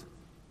truth.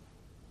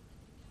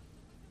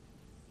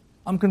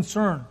 I'm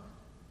concerned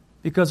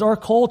because our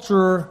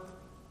culture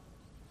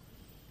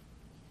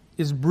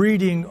is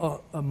breeding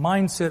a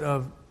mindset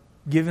of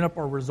giving up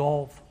our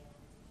resolve.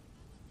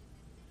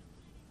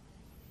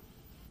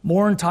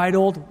 More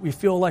entitled, we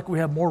feel like we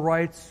have more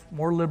rights,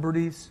 more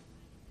liberties.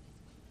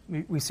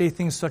 We say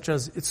things such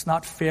as, it's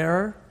not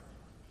fair.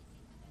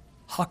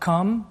 How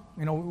come?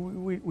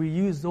 We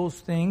use those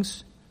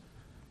things.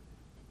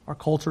 Our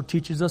culture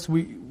teaches us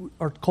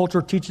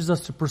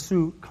to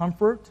pursue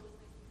comfort,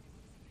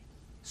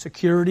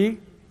 security.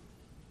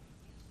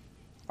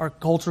 Our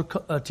culture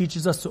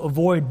teaches us to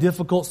avoid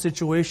difficult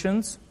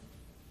situations.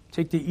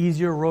 Take the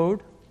easier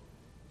road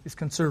is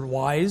considered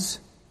wise.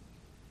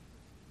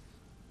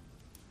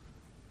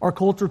 Our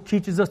culture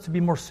teaches us to be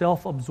more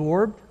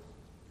self-absorbed,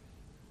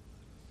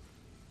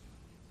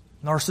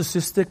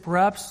 narcissistic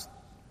perhaps,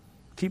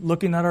 keep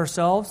looking at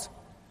ourselves,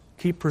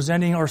 keep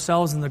presenting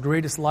ourselves in the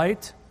greatest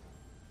light.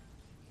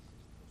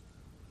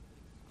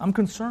 I'm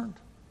concerned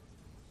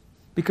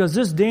because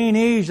this day and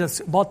age that's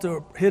about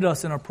to hit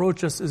us and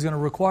approach us is going to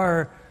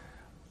require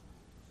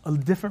a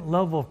different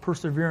level of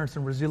perseverance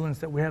and resilience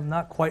that we have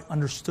not quite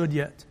understood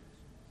yet.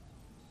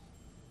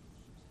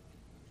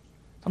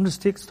 I'm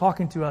just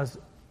talking to you as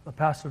a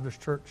pastor of this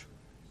church.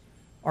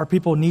 Our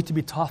people need to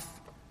be tough.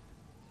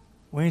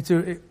 We need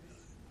to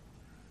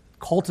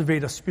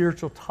cultivate a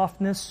spiritual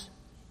toughness,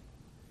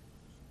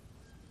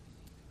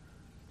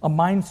 a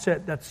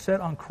mindset that's set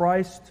on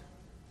Christ.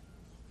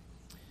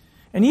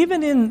 And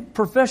even in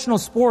professional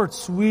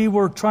sports, we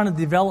were trying to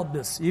develop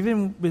this.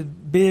 Even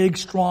with big,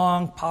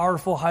 strong,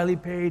 powerful, highly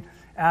paid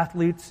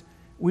athletes,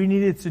 we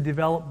needed to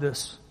develop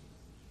this.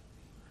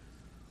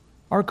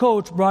 Our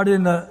coach brought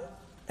in an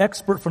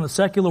expert from the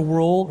secular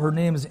world. Her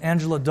name is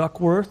Angela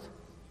Duckworth.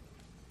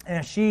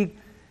 And she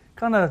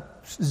kind of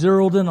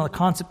zeroed in on a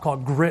concept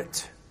called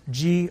grit.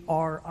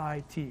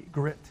 G-R-I-T,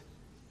 grit.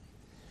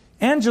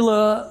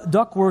 Angela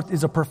Duckworth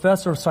is a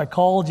professor of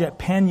psychology at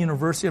Penn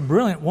University, a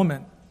brilliant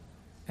woman.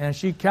 And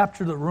she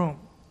captured the room.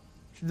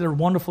 She did a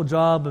wonderful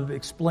job of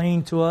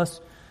explaining to us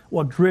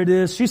what grit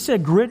is. She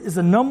said grit is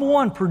the number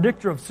one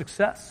predictor of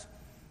success.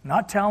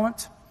 Not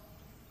talent,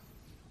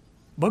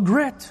 but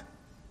grit.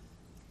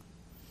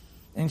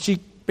 And she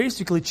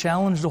basically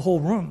challenged the whole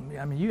room.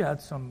 I mean, you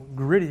had some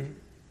gritty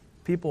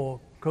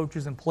people,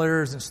 coaches and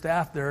players and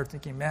staff there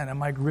thinking, man,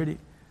 am I gritty?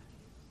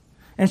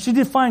 And she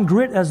defined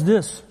grit as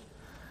this: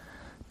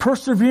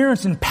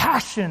 perseverance and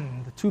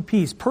passion, the two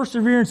P's,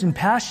 perseverance and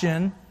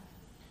passion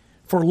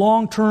for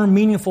long-term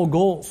meaningful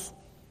goals.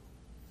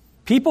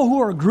 People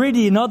who are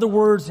gritty, in other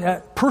words,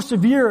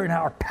 persevere and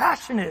are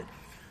passionate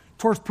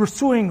towards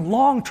pursuing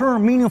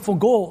long-term meaningful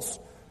goals.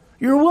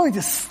 You're willing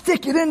to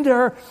stick it in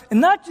there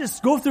and not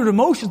just go through the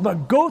motions,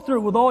 but go through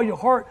it with all your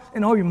heart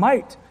and all your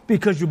might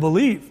because you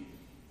believe.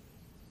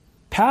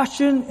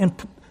 Passion and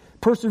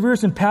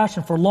perseverance and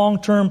passion for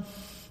long-term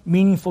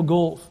meaningful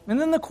goals. And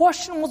then the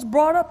question was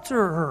brought up to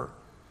her.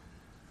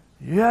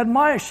 She had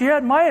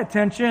my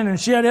attention and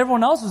she had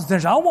everyone else's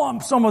attention. I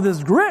want some of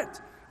this grit.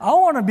 I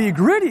want to be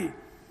gritty.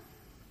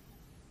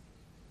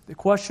 The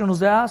question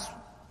was asked,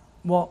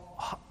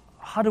 well,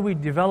 how do we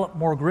develop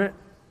more grit?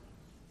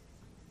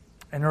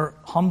 And her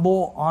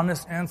humble,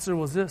 honest answer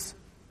was this: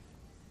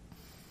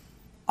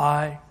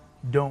 I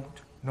don't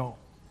know.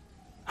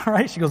 All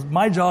right? She goes,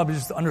 my job is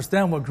just to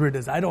understand what grit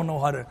is. I don't know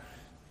how to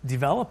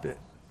develop it.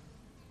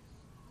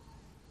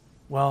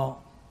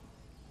 Well,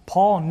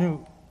 Paul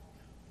knew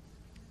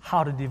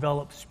how to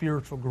develop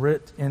spiritual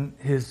grit in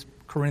his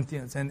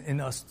Corinthians and in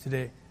us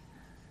today.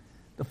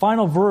 The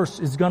final verse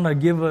is going to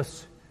give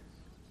us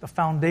the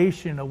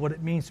foundation of what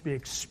it means to be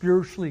a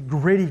spiritually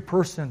gritty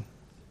person.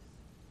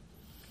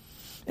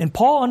 And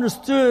Paul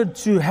understood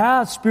to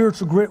have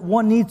spiritual grit,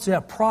 one needs to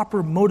have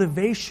proper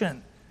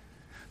motivation.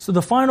 So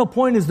the final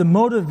point is the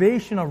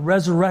motivation of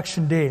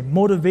Resurrection Day.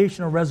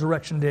 Motivation of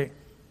Resurrection Day.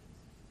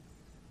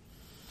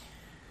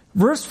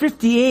 Verse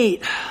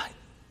 58,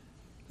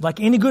 like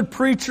any good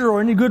preacher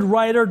or any good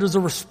writer, there's a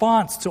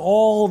response to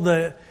all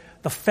the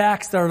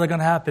facts that are going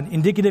to happen.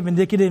 Indicative,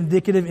 indicative,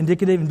 indicative,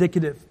 indicative,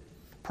 indicative.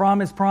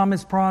 Promise,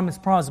 promise, promise,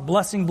 promise.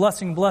 Blessing,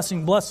 blessing,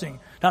 blessing, blessing.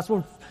 That's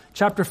what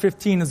chapter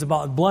 15 is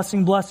about.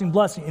 Blessing, blessing,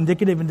 blessing.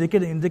 Indicative,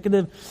 indicative,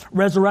 indicative.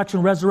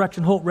 Resurrection,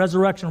 resurrection, hope.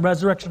 Resurrection,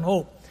 resurrection,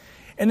 hope.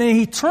 And then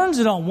he turns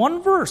it on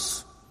one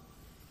verse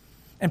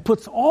and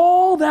puts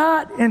all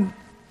that and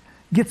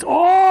gets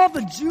all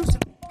the juice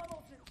and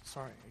funnels it.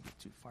 Sorry, I get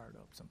too fired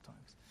up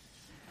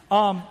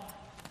sometimes.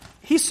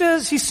 He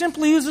says, he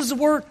simply uses the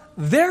word,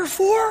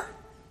 therefore.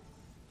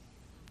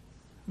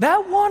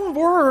 That one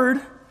word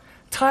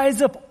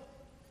ties up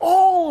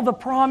all the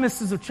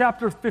promises of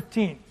chapter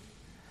 15.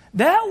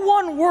 That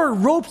one word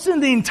ropes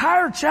in the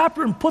entire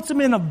chapter and puts them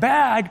in a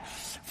bag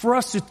for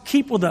us to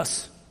keep with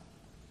us.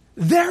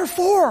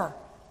 Therefore,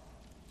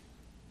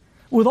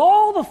 with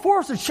all the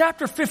force of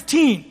chapter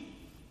 15,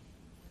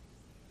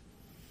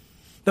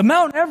 the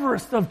Mount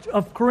Everest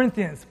of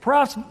Corinthians,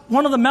 perhaps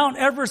one of the Mount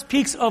Everest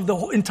peaks of the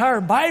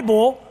entire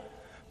Bible,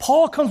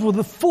 Paul comes with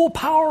the full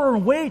power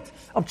and weight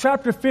of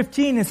chapter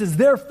 15 and says,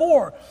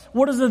 therefore.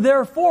 What is the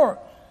therefore?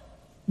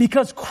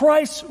 Because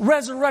Christ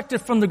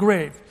resurrected from the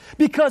grave.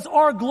 Because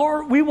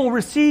we will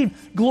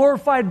receive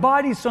glorified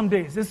bodies some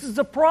days. This is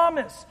a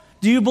promise.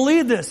 Do you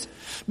believe this?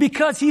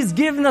 Because He's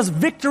given us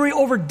victory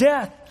over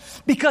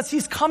death. Because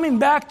He's coming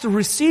back to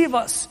receive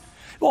us.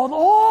 Well,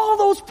 all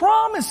those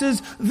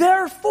promises,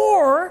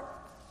 therefore,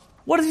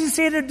 what does He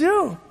say to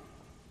do?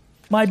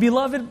 My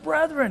beloved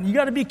brethren. You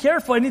got to be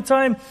careful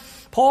anytime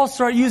Paul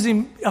starts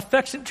using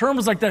affectionate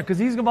terms like that, because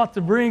he's about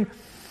to bring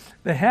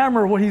the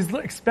hammer, what he's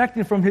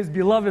expecting from his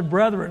beloved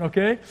brethren,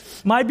 okay?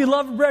 My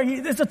beloved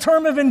brethren, it's a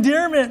term of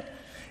endearment.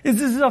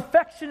 It's an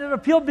affectionate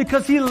appeal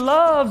because he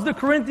loves the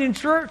Corinthian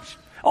church.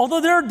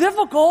 Although they're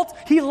difficult,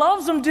 he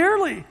loves them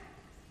dearly.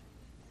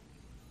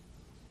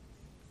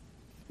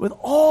 With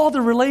all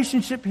the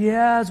relationship he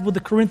has with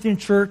the Corinthian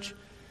church,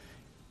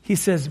 he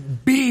says,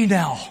 be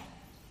now.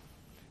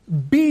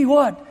 Be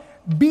what?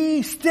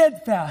 Be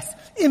steadfast,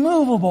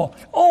 immovable,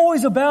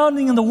 always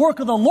abounding in the work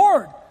of the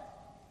Lord.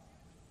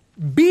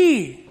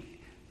 Be.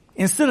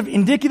 Instead of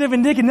indicative,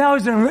 now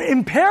he's an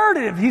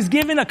imperative. He's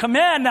giving a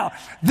command now.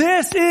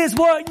 This is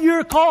what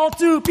you're called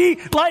to be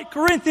like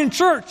Corinthian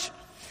church.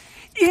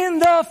 In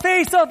the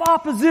face of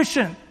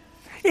opposition,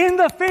 in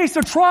the face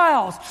of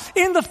trials,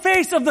 in the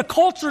face of the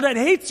culture that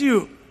hates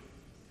you.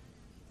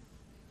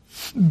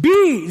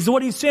 Be is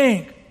what he's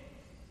saying.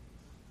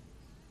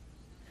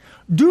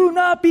 Do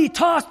not be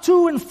tossed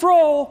to and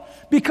fro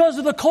because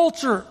of the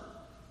culture.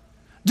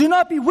 Do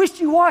not be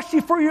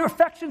wishy-washy for your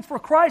affections for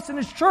Christ and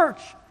His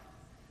church.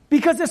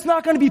 Because it's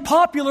not going to be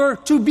popular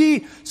to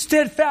be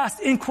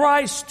steadfast in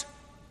Christ.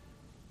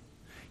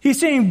 He's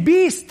saying,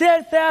 be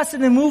steadfast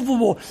and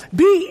immovable.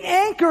 Be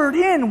anchored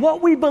in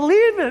what we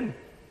believe in.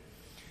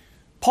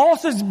 Paul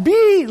says,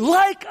 be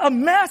like a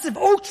massive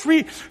oak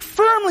tree,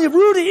 firmly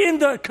rooted in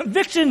the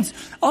convictions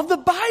of the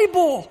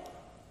Bible,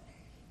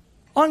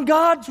 on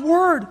God's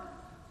Word.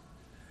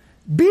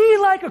 Be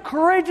like a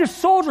courageous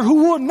soldier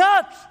who will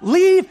not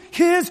leave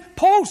his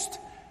post,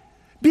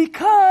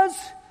 because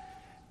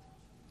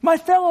my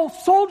fellow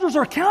soldiers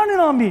are counting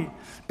on me,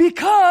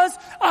 because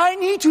I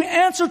need to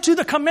answer to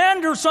the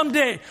commander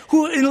someday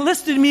who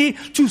enlisted me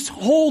to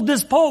hold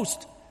this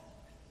post.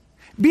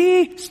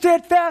 Be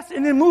steadfast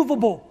and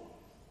immovable.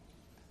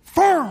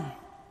 Firm.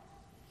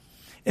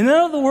 In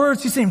other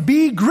words, he's saying,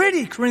 be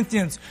gritty,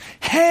 Corinthians.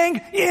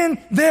 Hang in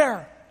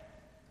there.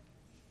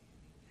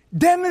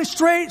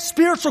 Demonstrate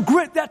spiritual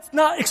grit that's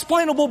not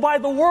explainable by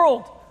the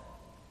world.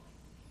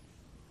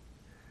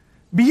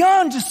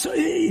 Beyond just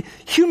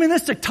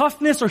humanistic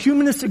toughness or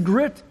humanistic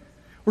grit,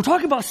 we're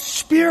talking about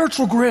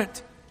spiritual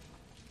grit.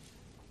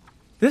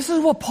 This is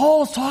what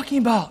Paul is talking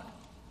about.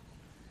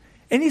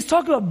 And he's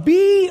talking about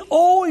be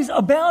always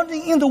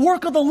abounding in the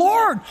work of the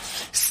Lord.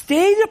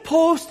 Stay the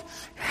post,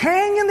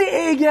 hang in the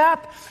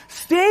A-gap,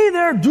 stay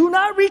there, do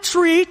not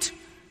retreat.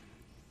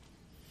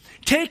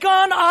 Take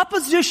on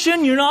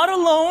opposition, you're not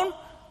alone.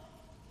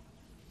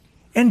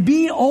 And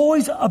be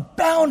always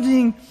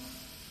abounding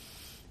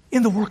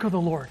in the work of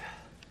the Lord.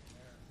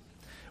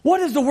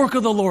 What is the work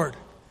of the Lord?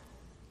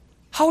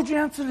 How would you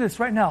answer this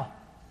right now?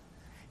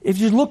 If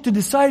you look to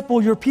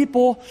disciple your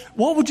people,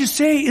 what would you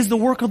say is the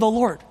work of the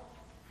Lord?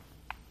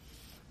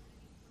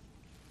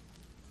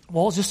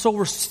 Well, just so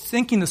we're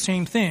thinking the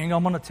same thing,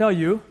 I'm going to tell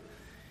you,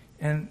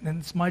 and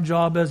it's my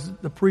job as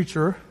the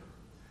preacher.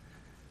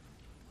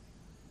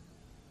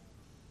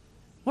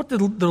 What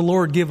did the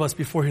Lord give us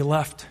before He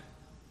left?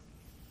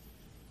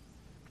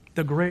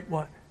 The great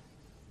what?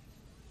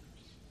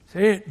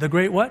 Say it. The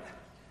great what?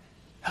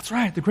 That's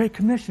right, the Great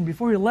Commission.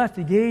 Before He left,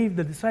 He gave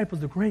the disciples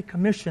the Great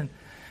Commission.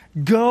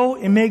 Go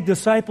and make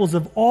disciples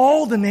of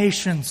all the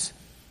nations.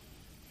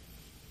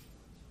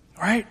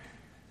 All right?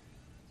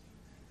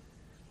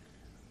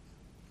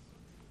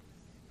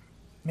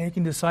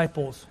 Making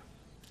disciples.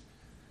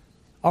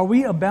 Are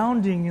we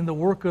abounding in the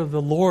work of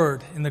the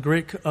Lord in the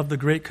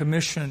Great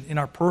Commission in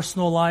our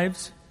personal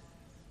lives?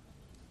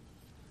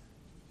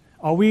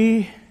 Are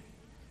we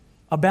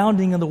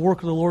abounding in the work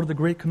of the Lord of the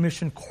Great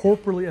Commission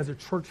corporately as a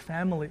church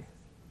family?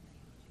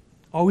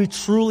 Are we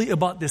truly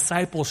about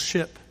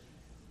discipleship?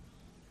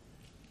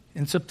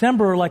 In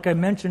September, like I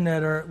mentioned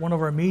at one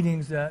of our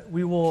meetings, that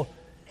we will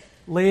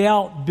lay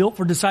out Built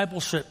for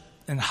Discipleship,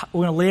 and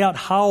we're going to lay out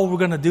how we're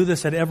going to do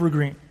this at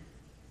Evergreen.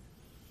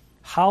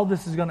 how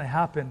this is going to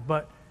happen.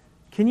 But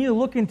can you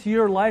look into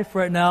your life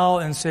right now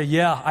and say,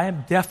 yeah, I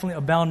am definitely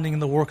abounding in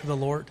the work of the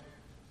Lord?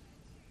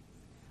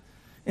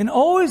 And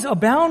always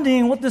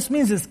abounding, what this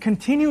means is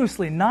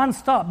continuously,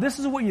 nonstop. This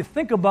is what you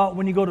think about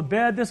when you go to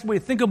bed. This is what you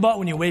think about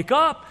when you wake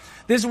up.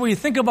 This is what you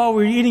think about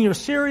when you're eating your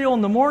cereal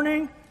in the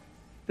morning.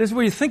 This is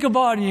what you think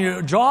about in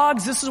your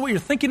jogs. This is what you're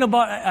thinking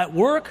about at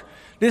work.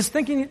 This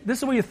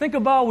is what you think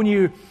about when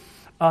you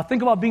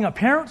think about being a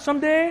parent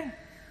someday,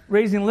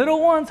 raising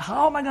little ones.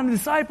 How am I going to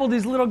disciple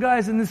these little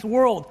guys in this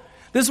world?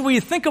 This is what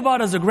you think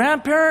about as a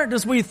grandparent.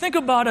 This is what you think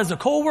about as a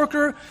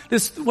coworker.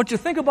 This is what you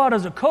think about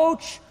as a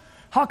coach.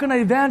 How can I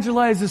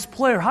evangelize this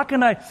player? How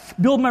can I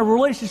build my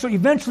relationship?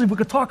 Eventually we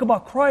could talk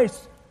about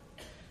Christ.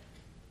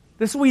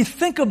 This is what you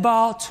think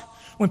about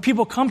when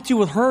people come to you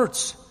with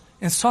hurts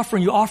and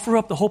suffering. You offer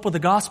up the hope of the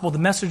gospel, the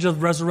message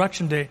of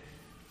resurrection day.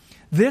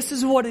 This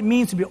is what it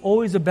means to be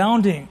always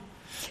abounding.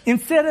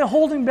 Instead of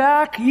holding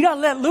back, you got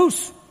to let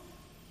loose.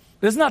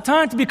 This is not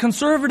time to be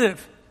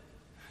conservative.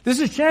 This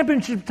is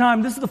championship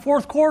time. This is the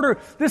fourth quarter.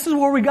 This is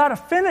where we got to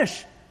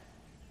finish.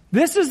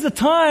 This is the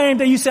time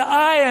that you say,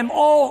 I am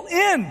all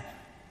in.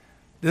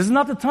 This is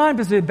not the time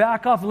to say,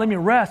 back off and let me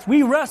rest.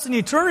 We rest in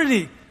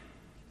eternity.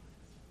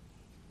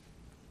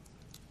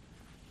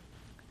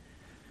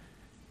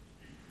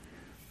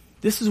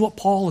 This is what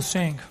Paul is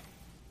saying.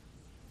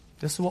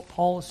 This is what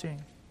Paul is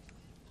saying.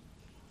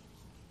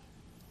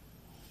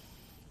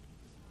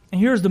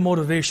 And here's the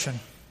motivation.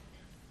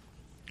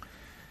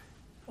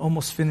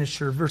 Almost finished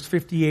here. Verse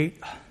 58.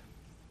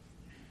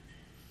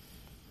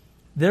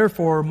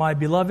 Therefore, my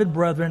beloved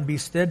brethren, be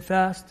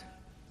steadfast,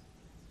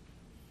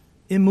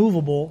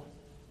 immovable,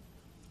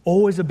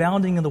 always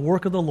abounding in the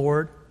work of the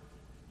Lord,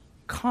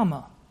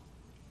 comma.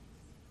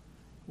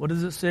 What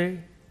does it say?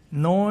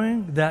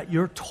 Knowing that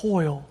your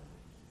toil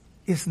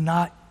is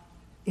not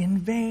in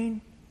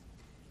vain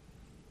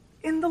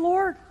in the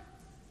Lord.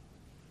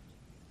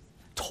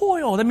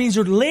 Toil, that means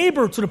your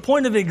labor to the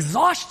point of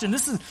exhaustion.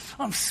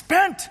 I'm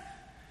spent.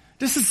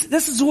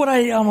 This is what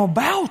I am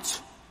about.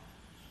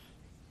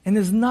 And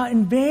it's not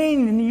in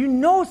vain. And you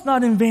know it's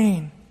not in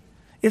vain.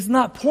 It's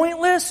not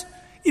pointless.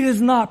 It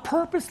is not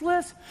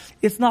purposeless.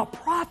 It's not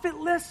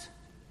profitless.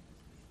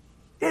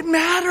 It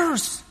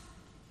matters.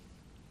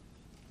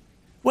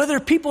 Whether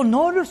people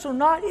notice or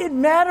not, it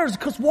matters.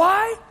 Because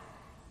why?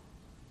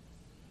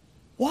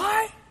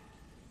 Why?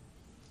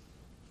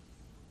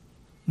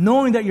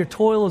 Knowing that your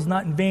toil is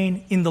not in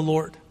vain in the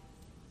Lord.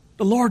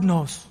 The Lord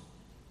knows.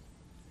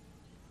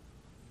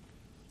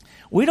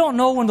 We don't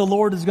know when the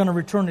Lord is going to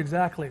return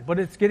exactly, but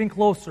it's getting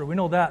closer. We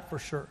know that for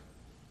sure.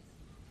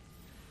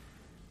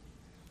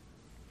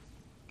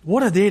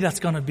 What a day that's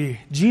going to be.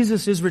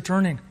 Jesus is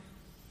returning.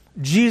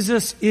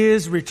 Jesus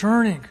is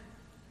returning.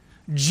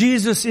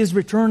 Jesus is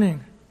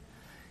returning.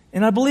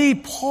 And I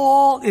believe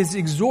Paul is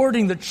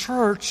exhorting the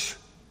church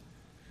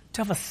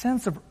to have a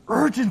sense of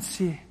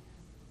urgency.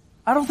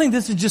 I don't think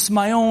this is just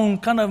my own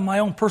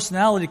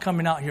personality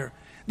coming out here.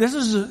 This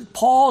is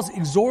Paul's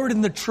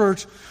exhorting the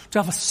church to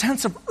have a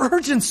sense of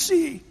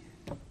urgency.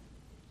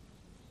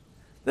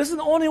 This is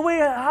the only way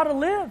how to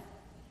live.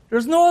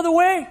 There's no other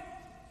way.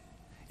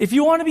 If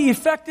you want to be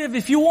effective,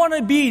 if you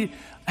want to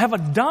have a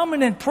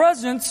dominant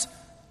presence,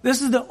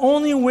 this is the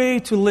only way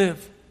to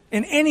live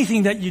in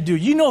anything that you do.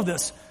 You know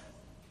this.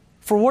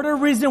 For whatever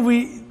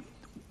reason,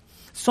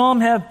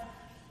 some have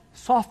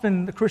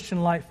softened the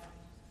Christian life.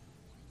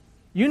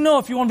 You know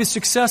if you want to be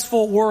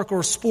successful at work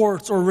or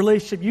sports or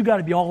relationship, you got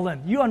to be all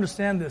in. You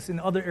understand this in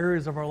other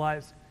areas of our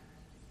lives.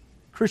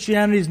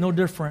 Christianity is no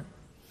different.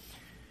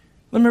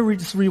 Let me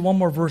just read one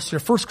more verse here.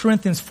 1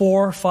 Corinthians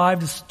 4:5.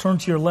 Just turn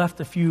to your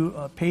left a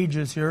few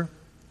pages here.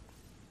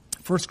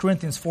 1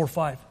 Corinthians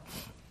 4:5.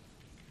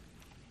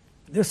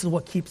 This is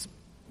what keeps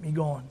me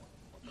going.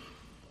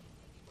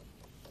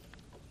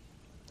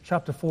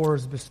 Chapter 4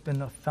 has just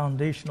been a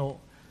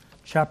foundational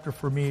chapter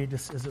for me.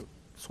 This is a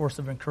source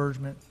of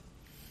encouragement.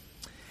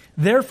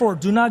 Therefore,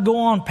 do not go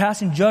on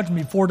passing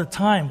judgment before the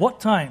time.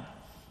 What time?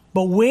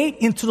 But wait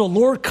until the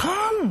Lord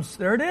comes.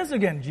 There it is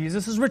again.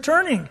 Jesus is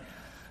returning.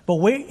 But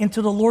wait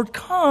until the Lord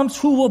comes,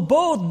 who will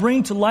both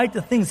bring to light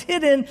the things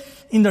hidden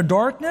in the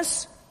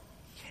darkness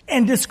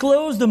and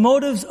disclose the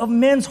motives of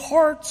men's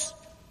hearts.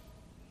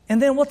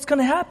 And then what's going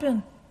to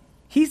happen?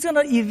 He's going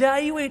to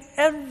evaluate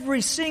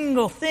every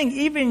single thing,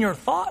 even your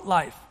thought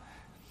life,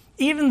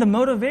 even the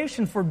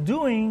motivation for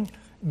doing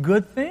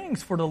good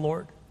things for the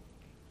Lord.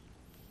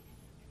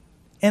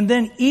 And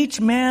then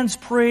each man's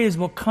praise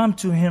will come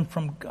to him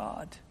from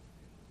God.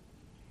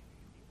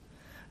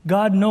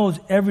 God knows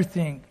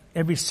everything.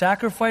 Every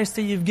sacrifice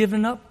that you've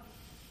given up,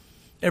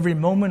 every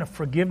moment of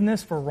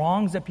forgiveness for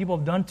wrongs that people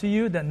have done to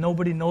you that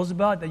nobody knows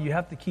about, that you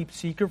have to keep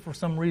secret for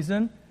some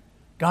reason.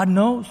 God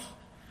knows.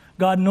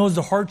 God knows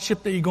the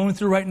hardship that you're going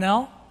through right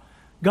now.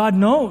 God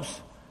knows.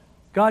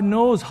 God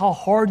knows how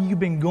hard you've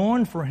been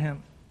going for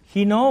Him.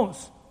 He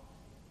knows.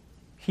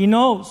 He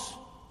knows.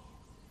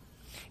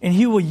 And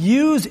He will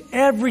use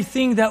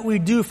everything that we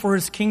do for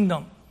His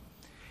kingdom.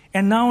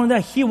 And not only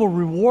that, He will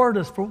reward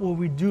us for what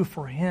we do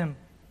for Him.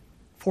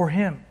 For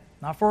Him.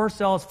 Not for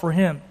ourselves, for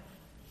Him.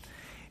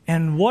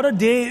 And what a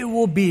day it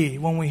will be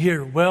when we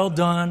hear, "Well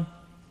done,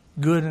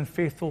 good and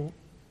faithful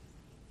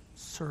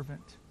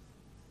servant."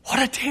 What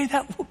a day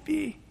that will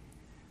be.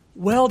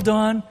 Well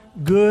done,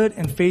 good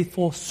and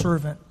faithful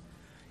servant.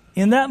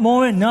 In that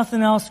moment,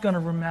 nothing else is going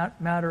to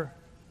matter.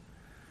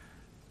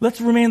 Let's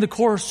remain the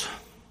course.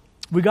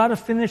 We got to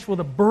finish with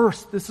a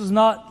burst. This is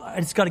not, I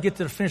just got to get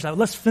to the finish line.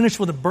 Let's finish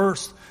with a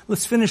burst.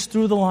 Let's finish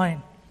through the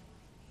line.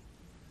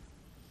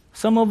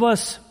 Some of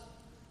us,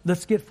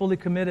 let's get fully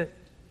committed.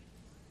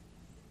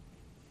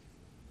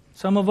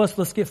 Some of us,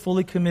 let's get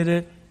fully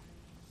committed.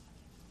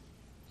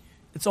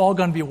 It's all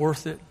going to be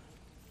worth it.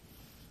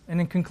 And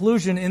in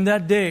conclusion, in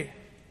that day,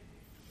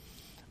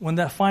 when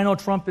that final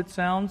trumpet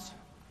sounds,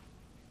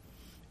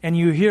 and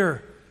you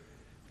hear,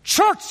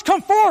 "Church,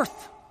 come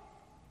forth!"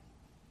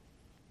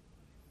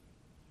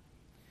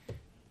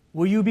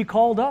 Will you be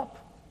called up?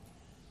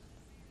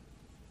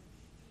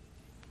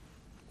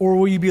 Or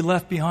will you be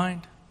left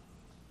behind?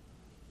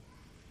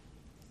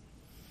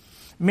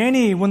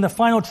 Many, when the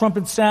final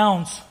trumpet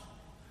sounds,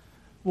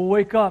 will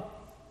wake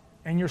up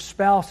and your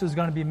spouse is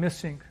going to be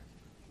missing.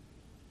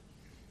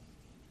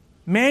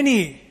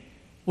 Many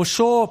will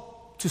show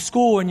up to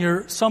school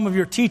and some of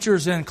your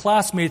teachers and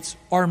classmates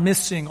are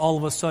missing all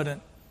of a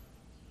sudden.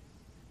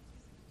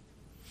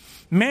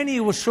 Many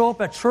will show up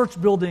at church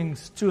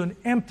buildings to an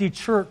empty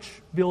church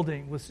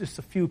building with just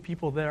a few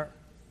people there.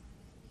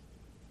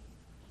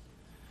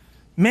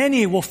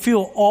 Many will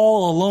feel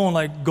all alone,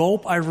 like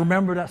gulp. I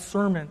remember that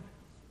sermon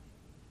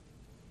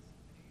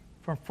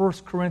from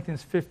 1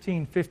 Corinthians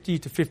 15, 50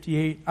 to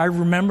 58. I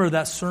remember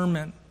that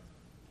sermon.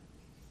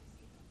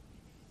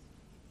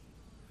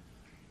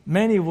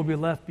 Many will be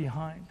left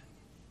behind.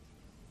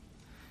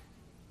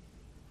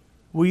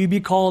 Will you be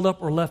called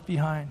up or left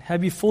behind?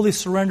 Have you fully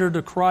surrendered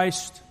to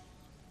Christ?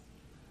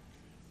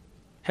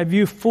 Have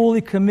you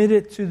fully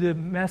committed to the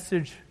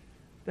message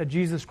that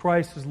Jesus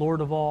Christ is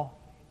Lord of all?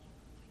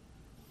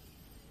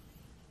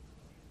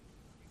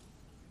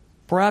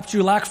 Perhaps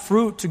you lack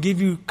fruit to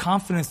give you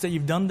confidence that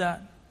you've done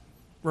that.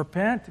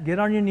 Repent, get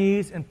on your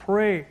knees, and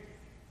pray.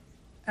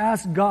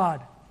 Ask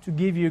God to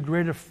give you a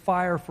greater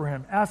fire for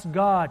Him. Ask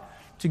God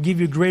to give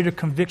you greater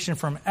conviction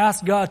for Him.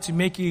 Ask God to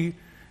make you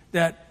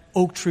that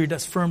oak tree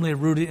that's firmly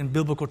rooted in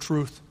biblical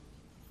truth.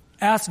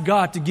 Ask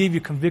God to give you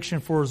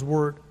conviction for His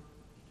Word.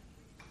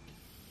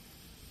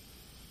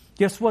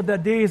 Guess what?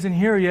 That day isn't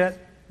here yet.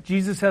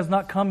 Jesus has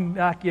not come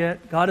back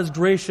yet. God is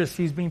gracious.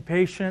 He's being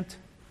patient.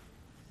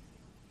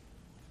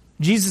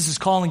 Jesus is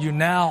calling you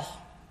now.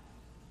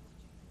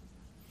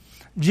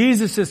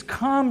 Jesus says,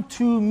 "Come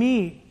to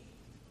me."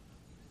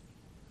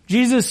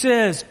 Jesus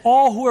says,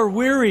 "All who are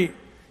weary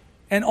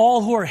and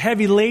all who are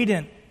heavy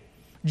laden."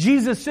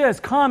 Jesus says,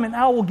 "Come and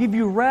I will give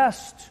you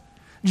rest."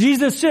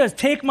 Jesus says,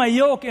 "Take my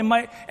yoke and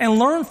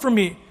learn from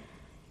me."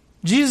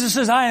 Jesus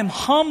says, "I am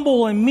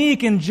humble and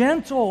meek and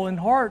gentle in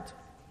heart."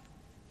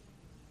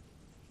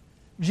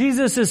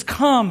 Jesus says,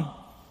 "Come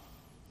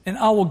and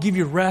I will give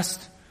you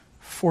rest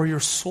for your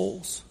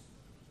souls."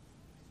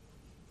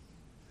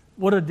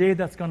 What a day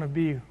that's going to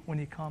be when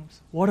He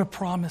comes. What a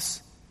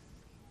promise.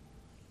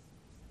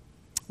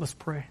 Let's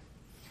pray.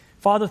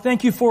 Father,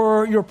 thank you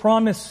for your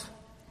promise.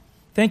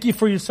 Thank you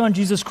for your Son,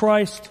 Jesus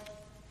Christ.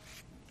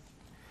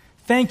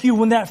 Thank you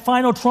when that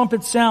final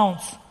trumpet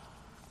sounds,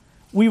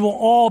 we will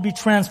all be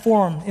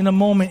transformed in a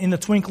moment, in the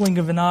twinkling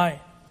of an eye.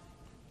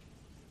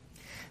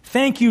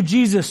 Thank you,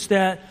 Jesus,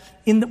 that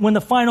when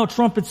the final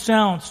trumpet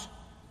sounds,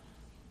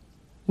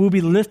 we'll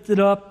be lifted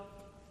up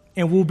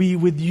and we'll be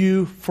with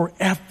you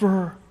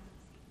forever.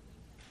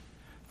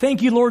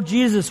 Thank you, Lord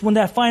Jesus, when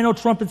that final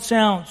trumpet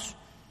sounds,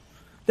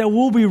 that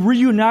we'll be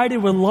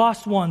reunited with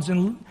lost ones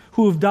and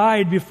who have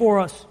died before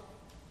us.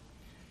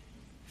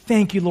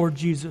 Thank you, Lord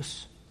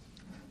Jesus.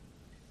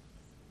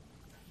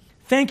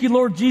 Thank you,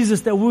 Lord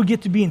Jesus, that we'll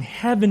get to be in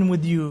heaven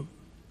with you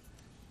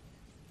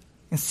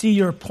and see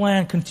your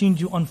plan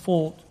continue to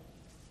unfold.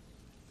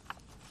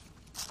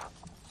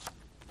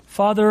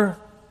 Father,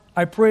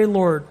 I pray,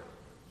 Lord,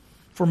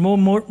 for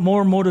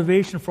more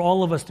motivation for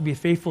all of us to be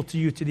faithful to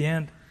you to the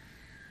end.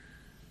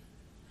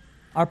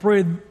 I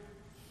pray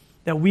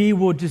that we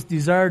will just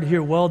desire to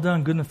hear, "Well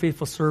done, good and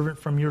faithful servant,"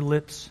 from your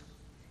lips.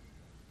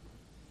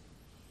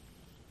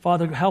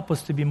 Father, help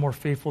us to be more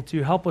faithful to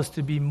you. Help us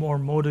to be more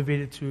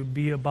motivated to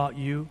be about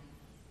you.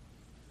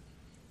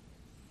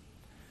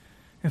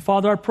 And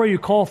Father, I pray you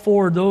call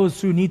forward those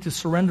who need to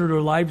surrender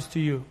their lives to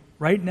you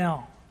right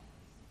now.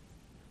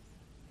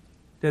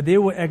 That they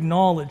will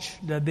acknowledge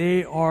that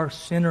they are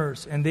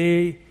sinners and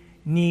they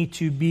need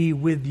to be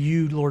with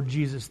you, Lord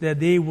Jesus. That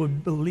they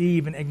would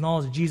believe and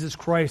acknowledge Jesus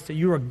Christ, that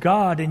you are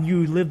God and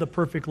you lived a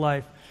perfect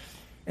life,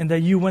 and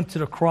that you went to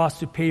the cross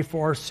to pay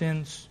for our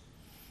sins.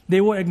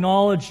 They will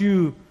acknowledge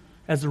you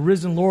as the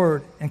risen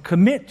Lord and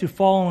commit to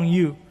following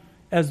you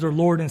as their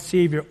Lord and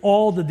Savior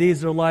all the days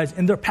of their lives.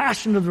 And their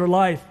passion of their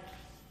life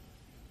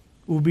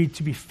will be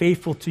to be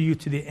faithful to you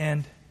to the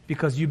end,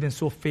 because you've been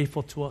so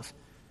faithful to us.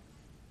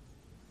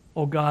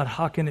 Oh God,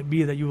 how can it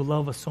be that you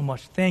love us so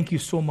much? Thank you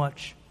so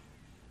much.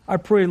 I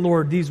pray,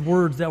 Lord, these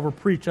words that were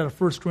preached out of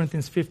 1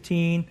 Corinthians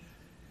 15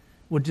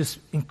 would just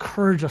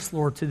encourage us,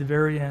 Lord, to the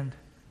very end.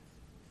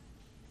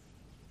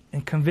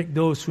 And convict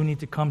those who need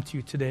to come to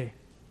you today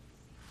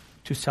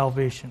to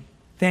salvation.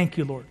 Thank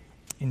you, Lord.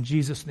 In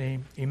Jesus'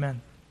 name,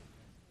 amen.